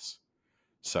do this.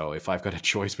 So if I've got a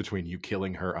choice between you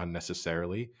killing her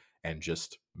unnecessarily and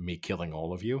just me killing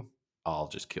all of you, I'll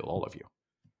just kill all of you.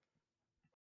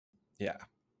 Yeah.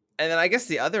 And then I guess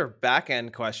the other back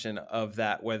end question of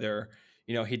that, whether,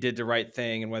 he did the right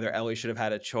thing and whether Ellie should have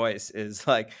had a choice, is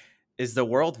like, is the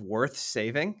world worth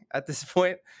saving at this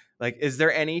point? Like, is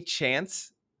there any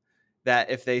chance that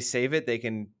if they save it, they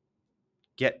can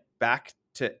get back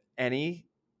to any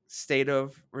state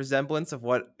of resemblance of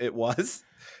what it was?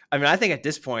 I mean, I think at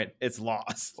this point it's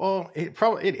lost. Well,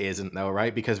 it isn't though,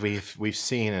 right? Because we've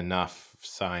seen enough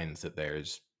signs that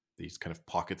there's these kind of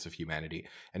pockets of humanity,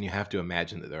 and you have to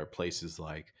imagine that there are places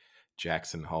like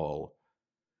Jackson Hole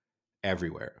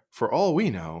everywhere. For all we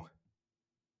know,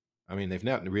 I mean, they've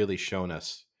not really shown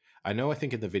us. I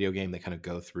think in the video game they kind of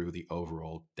go through the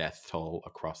overall death toll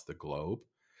across the globe,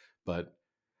 but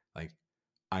like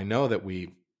I know that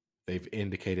they've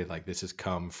indicated like this has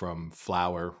come from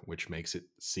flour, which makes it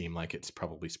seem like it's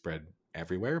probably spread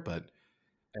everywhere, but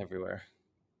Everywhere.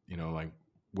 like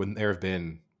wouldn't there have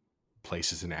been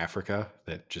places in Africa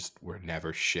that just were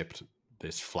never shipped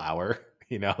this flour,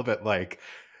 that like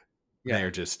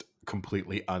they're just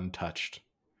completely untouched.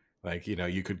 Like,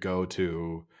 you could go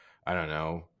to, I don't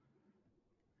know,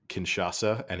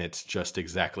 Kinshasa and it's just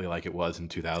exactly like it was in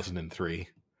 2003.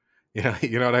 You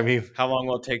know what I mean? How long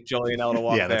will it take Julian to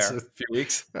walk Yeah, there? A few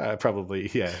weeks?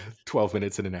 Probably, 12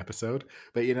 minutes in an episode.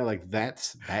 But, like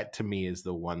that to me is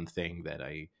the one thing that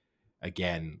I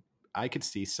could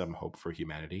see some hope for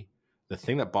humanity. The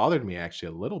thing that bothered me actually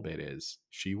a little bit is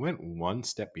she went one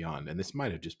step beyond, and this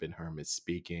might have just been her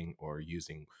misspeaking or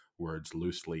using words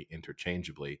loosely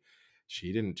interchangeably.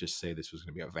 She didn't just say this was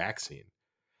going to be a vaccine.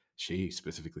 She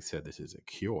specifically said this is a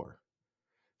cure.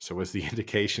 So was the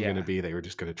indication going to be they were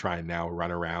just going to try and now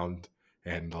run around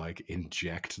and like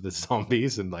inject the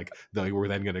zombies, and like they were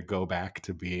then going to go back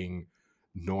to being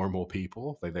normal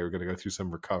people? Like they were going to go through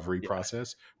some recovery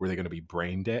process? Were they going to be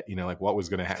brain dead? Like what was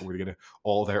going to happen? Were they going to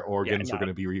all their organs were going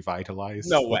to be revitalized?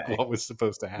 No Like way. what was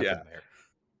supposed to happen there?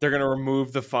 They're going to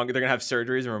remove the fungus. They're going to have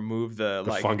surgeries and remove the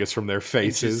like fungus from their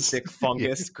faces. Thick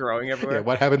fungus growing everywhere. Yeah,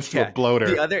 what happens to a bloater?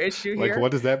 The other issue here, like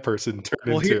what does that person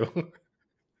turn into?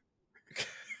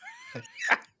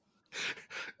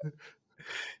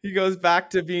 He goes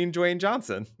back to being Dwayne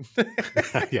Johnson.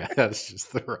 Yeah, that's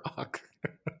just The Rock.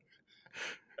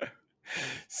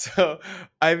 So,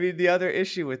 I mean, the other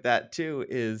issue with that too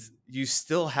is you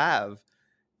still have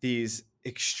these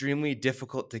extremely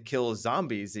difficult to kill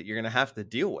zombies that you're going to have to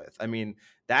deal with. I mean,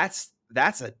 that's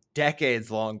a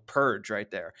decades long purge right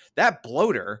there. That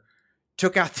bloater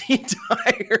took out the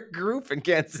entire group in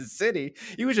Kansas City.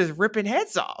 He was just ripping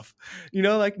heads off.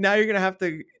 Like now you're going to have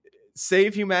to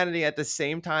save humanity at the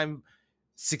same time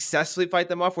successfully fight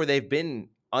them off where they've been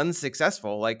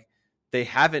unsuccessful. Like they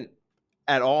haven't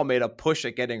at all made a push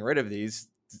at getting rid of these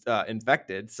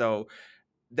infected. So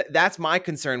that's my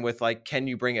concern with like, can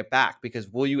you bring it back? Because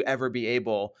will you ever be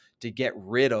able to get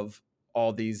rid of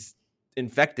all these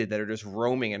infected that are just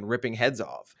roaming and ripping heads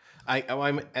off?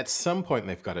 I'm at some point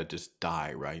they've got to just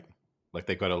die, right? Like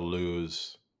they've got to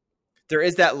lose. There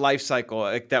is that life cycle,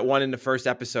 like that one in the first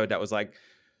episode that was like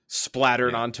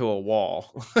splattered onto a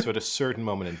wall. So at a certain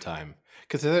moment in time,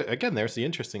 because again, there's the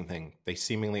interesting thing. They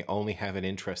seemingly only have an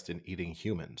interest in eating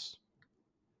humans.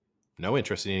 No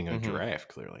interest in eating a giraffe,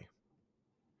 clearly.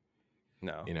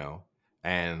 No.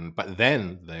 But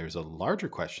then there's a larger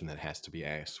question that has to be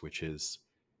asked, which is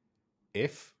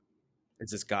if...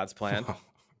 Is this God's plan?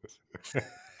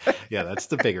 Yeah, that's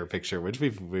the bigger picture, which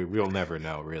we'll never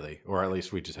know, really. Or at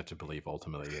least we just have to believe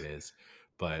ultimately it is.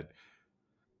 But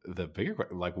the bigger,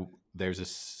 like, there's a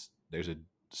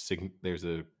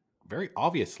very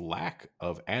obvious lack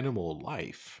of animal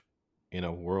life in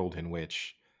a world in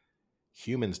which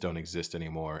humans don't exist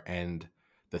anymore, and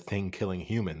the thing killing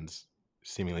humans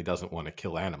seemingly doesn't want to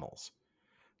kill animals.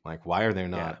 Like, why are there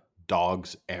not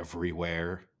dogs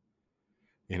everywhere?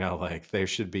 Like there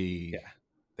should be.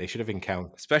 They should have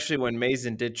encountered, especially when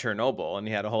Mason did Chernobyl and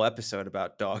he had a whole episode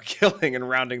about dog killing and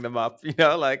rounding them up.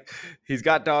 Like he's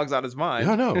got dogs on his mind.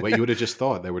 No, but you would have just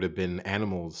thought there would have been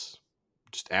animals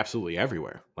just absolutely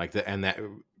everywhere, like that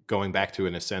going back to,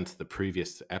 in a sense, the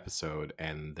previous episode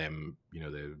and them,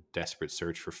 the desperate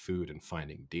search for food and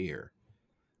finding deer.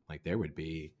 Like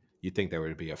you'd think there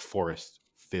would be a forest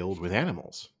filled with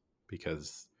animals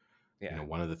because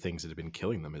one of the things that had been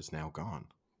killing them is now gone.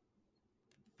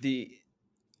 The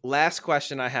last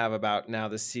question I have about now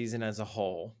the season as a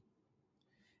whole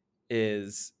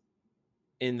is,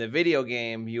 in the video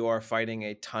game, you are fighting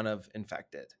a ton of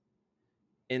infected.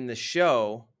 In the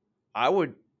show, I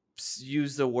would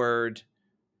use the word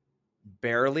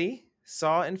barely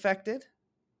saw infected.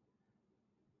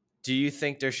 Do you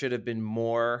think there should have been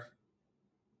more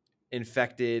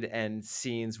infected and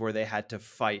scenes where they had to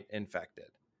fight infected?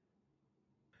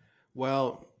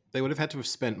 Well, they would have had to have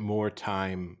spent more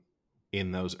time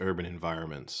in those urban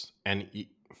environments, and you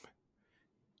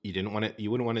didn't want it. You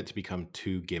wouldn't want it to become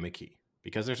too gimmicky,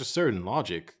 because there's a certain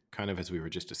logic, kind of as we were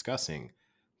just discussing.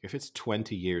 If it's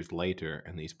 20 years later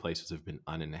and these places have been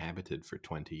uninhabited for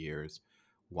 20 years,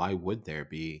 why would there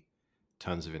be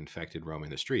tons of infected roaming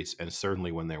the streets? And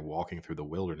certainly when they're walking through the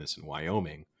wilderness in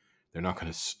Wyoming, they're not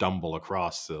going to stumble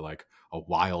across like a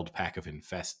wild pack of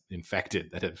infected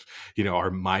that have,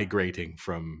 are migrating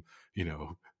from,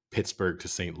 Pittsburgh to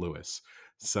St. Louis.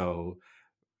 So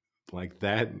like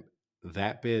that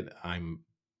bit, I'm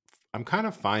kind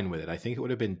of fine with it. I think it would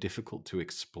have been difficult to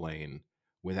explain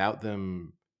without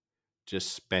them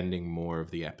just spending more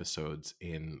of the episodes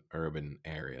in urban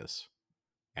areas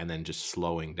and then just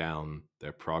slowing down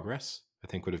their progress. I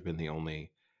think would have been the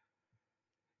only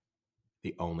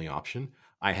option.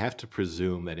 I have to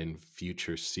presume that in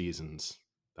future seasons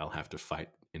they'll have to fight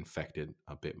infected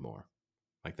a bit more.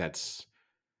 Like that's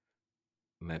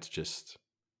just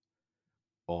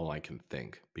all I can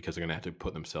think, because they're gonna have to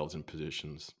put themselves in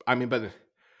positions. I mean, but and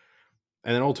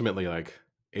then ultimately, like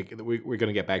we're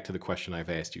gonna get back to the question I've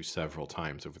asked you several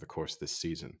times over the course of this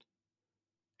season.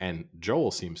 And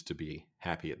Joel seems to be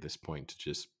happy at this point to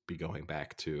just be going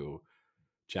back to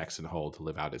Jackson Hole to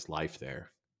live out his life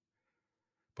there.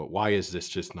 But why is this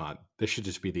just not? This should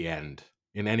just be the end.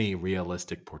 In any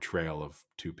realistic portrayal of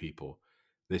two people,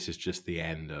 this is just the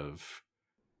end of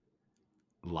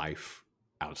life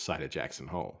outside of Jackson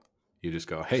Hole. You just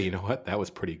go, hey, you know what? That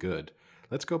was pretty good.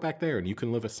 Let's go back there and you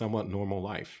can live a somewhat normal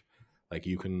life. Like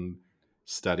you can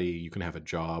study, you can have a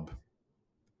job,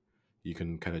 you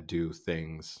can kind of do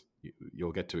things.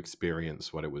 You'll get to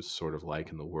experience what it was sort of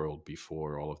like in the world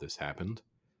before all of this happened.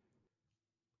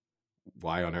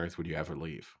 Why on earth would you ever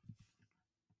leave?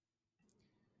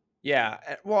 Yeah.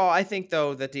 Well, I think,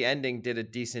 though, that the ending did a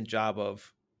decent job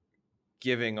of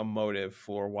giving a motive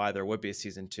for why there would be a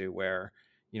season 2 where,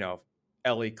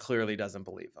 Ellie clearly doesn't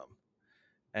believe him.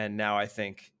 And now I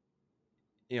think,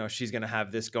 she's going to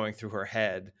have this going through her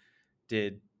head.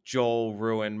 Did Joel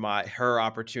ruin her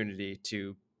opportunity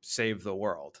to save the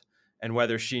world? And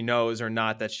whether she knows or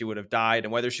not that she would have died,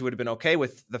 and whether she would have been okay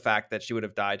with the fact that she would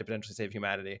have died to potentially save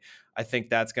humanity, I think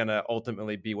that's going to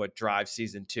ultimately be what drives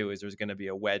season 2. Is there's going to be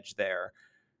a wedge there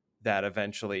that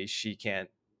eventually she can't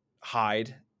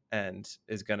hide and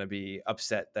is going to be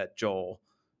upset that Joel,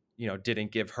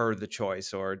 didn't give her the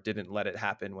choice or didn't let it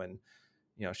happen when,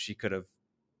 she could have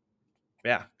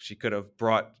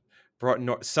brought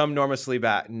some normalcy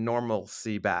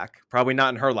back. Probably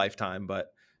not in her lifetime,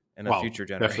 but in a future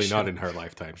generation. Definitely not in her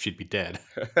lifetime. She'd be dead.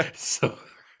 So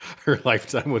her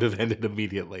lifetime would have ended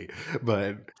immediately.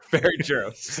 But very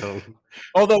true. So,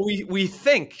 although we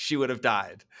think she would have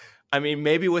died. I mean,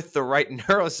 maybe with the right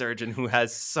neurosurgeon who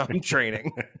has some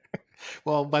training.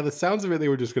 Well, by the sounds of it, they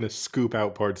were just going to scoop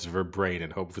out parts of her brain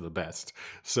and hope for the best.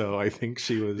 So I think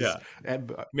she was. Yeah.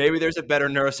 Maybe there's a better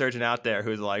neurosurgeon out there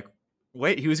who's like,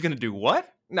 wait, he was going to do what?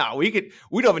 No, we don't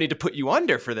even need to put you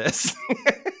under for this.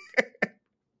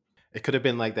 It could have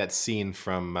been like that scene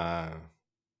from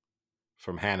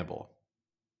Hannibal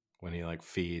when he like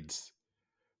feeds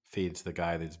the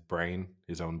guy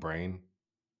his own brain.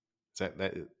 Is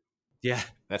that? Yeah,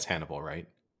 that's Hannibal, right?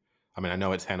 I mean, I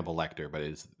know it's Hannibal Lecter, but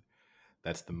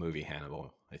that's the movie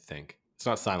Hannibal. I think it's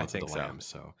not Silence of the Lambs.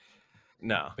 So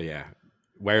no, but yeah,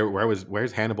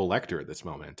 where's Hannibal Lecter at this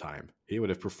moment in time? He would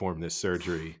have performed this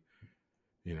surgery,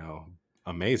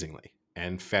 amazingly,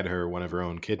 and fed her one of her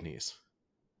own kidneys.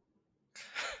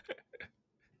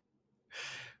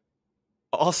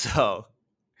 Also,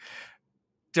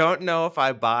 don't know if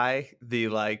I buy the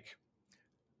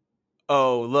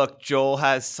oh, look, Joel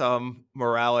has some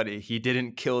morality. He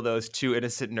didn't kill those 2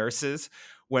 innocent nurses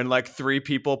when 3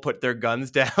 people put their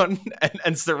guns down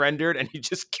and surrendered, and he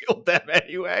just killed them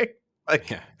anyway.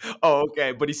 Yeah. Oh,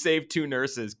 okay, but he saved 2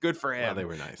 nurses. Good for him. Well, they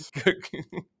were nice.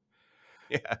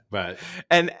 Yeah, but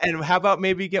and how about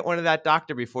maybe get one of that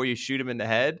doctor before you shoot him in the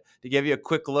head to give you a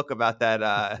quick look about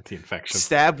that the infection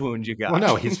stab wound you got. Well,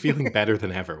 no, he's feeling better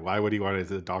than ever. Why would he want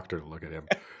the doctor to look at him?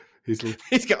 He's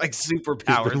got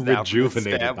superpowers. He's been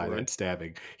rejuvenated by that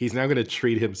stabbing. He's now going to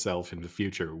treat himself in the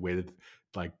future with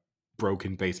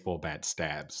broken baseball bat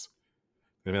stabs.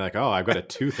 They'll be like, oh, I've got a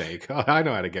toothache. Oh, I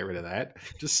know how to get rid of that.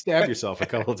 Just stab yourself a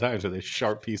couple of times with a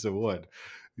sharp piece of wood.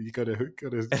 You gotta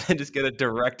and then just get a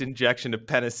direct injection of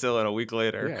penicillin a week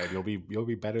later. Yeah, and you'll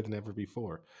be better than ever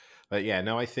before. But yeah,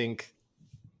 no, I think.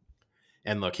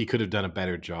 And look, he could have done a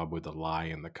better job with the lie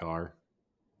in the car.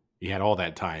 He had all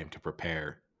that time to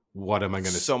prepare. What am I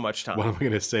going to so much time? What am I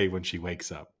going to say when she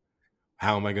wakes up?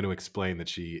 How am I going to explain that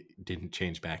she didn't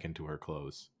change back into her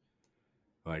clothes?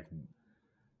 Like,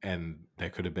 and there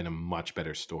could have been a much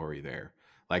better story there.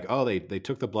 Like, oh, they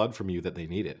took the blood from you that they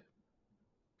needed.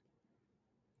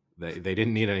 They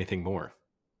didn't need anything more.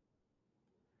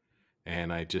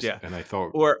 And I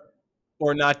thought, or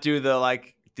not do the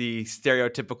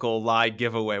stereotypical lie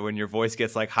giveaway when your voice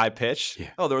gets like high pitched.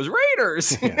 Yeah. Oh, there was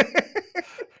Raiders.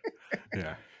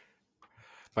 Yeah.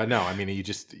 But no, I mean, you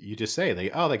just say they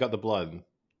got the blood,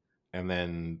 and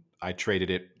then I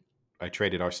traded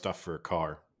our stuff for a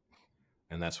car,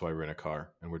 and that's why we're in a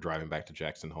car and we're driving back to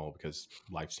Jackson Hole because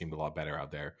life seemed a lot better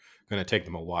out there. Going to take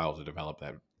them a while to develop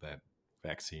that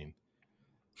vaccine.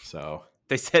 So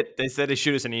they said they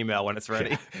shoot us an email when it's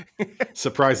ready. Yeah.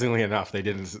 Surprisingly enough, they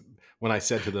didn't. When I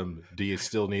said to them, "Do you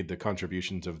still need the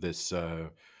contributions of this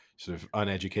sort of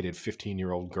uneducated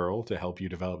 15-year-old girl to help you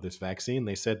develop this vaccine?"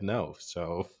 They said no.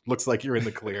 So looks like you're in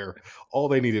the clear. All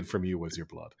they needed from you was your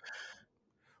blood,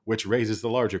 which raises the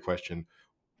larger question: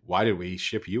 why did we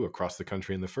ship you across the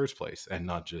country in the first place and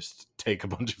not just take a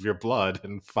bunch of your blood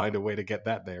and find a way to get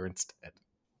that there instead?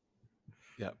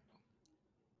 Yep.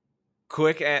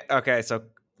 Okay, so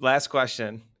last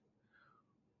question.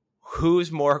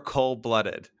 Who's more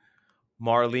cold-blooded?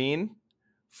 Marlene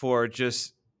for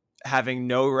just having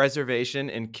no reservation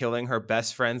in killing her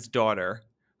best friend's daughter,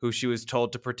 who she was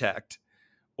told to protect,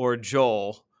 or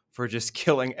Joel for just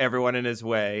killing everyone in his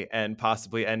way and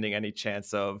possibly ending any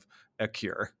chance of a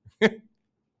cure?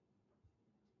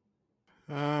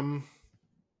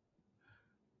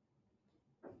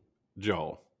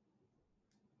 Joel.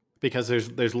 Because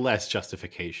there's less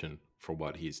justification for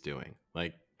what he's doing.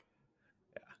 Like,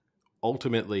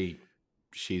 ultimately,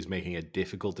 she's making a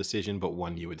difficult decision, but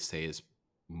one you would say is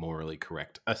morally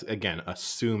correct. Again,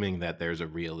 assuming that there's a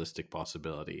realistic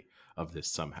possibility of this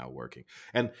somehow working.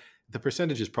 And the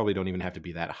percentages probably don't even have to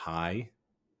be that high.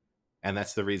 And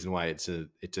that's the reason why it's a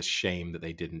shame that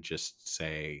they didn't give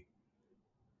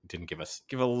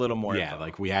a little more info.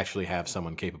 Like, we actually have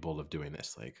someone capable of doing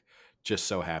this. Like, just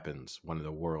so happens one of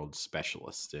the world's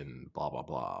specialists in blah blah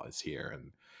blah is here,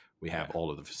 and we have all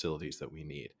of the facilities that we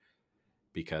need.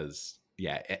 Because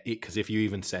if you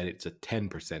even said it's a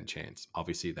 10% chance,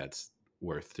 obviously that's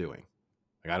worth doing.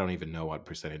 Like, I don't even know what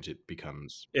percentage it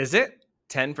becomes. Is it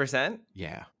 10%?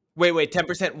 Yeah. Wait,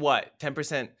 10% what?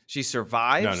 10% she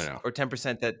survives? No. Or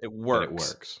 10% that it works? That it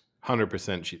works.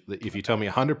 100%. If you tell me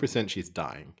 100% she's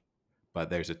dying,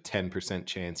 but there's a 10%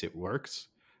 chance it works,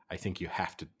 I think you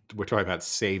have to. We're talking about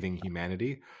saving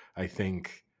humanity. I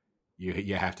think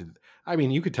you have to. I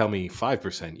mean, you could tell me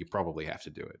 5%, you probably have to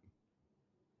do it.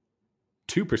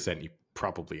 2%, you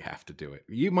probably have to do it.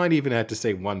 You might even have to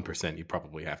say 1%, you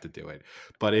probably have to do it.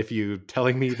 But if you're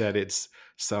telling me that it's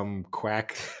some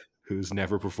quack who's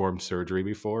never performed surgery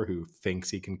before, who thinks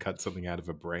he can cut something out of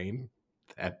a brain,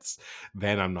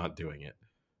 then I'm not doing it.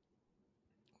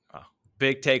 Oh,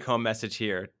 big take-home message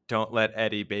here. Don't let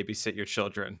Eddie babysit your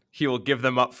children. He will give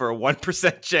them up for a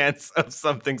 1% chance of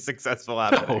something successful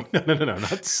happening. No,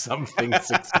 not something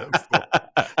successful.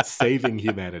 Saving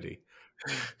humanity.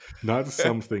 Not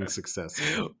something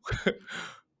successful.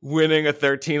 Winning a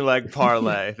 13-leg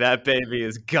parlay. That baby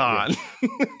is gone.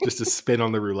 Yeah. Just a spin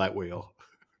on the roulette wheel.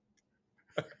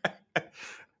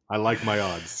 I like my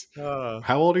odds.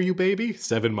 How old are you, baby?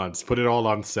 7 months. Put it all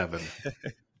on 7.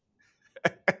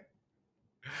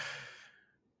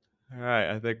 All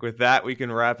right. I think with that, we can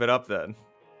wrap it up then.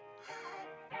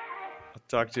 I'll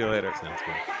talk to you later. Sounds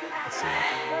good. See you.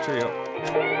 Cheerio.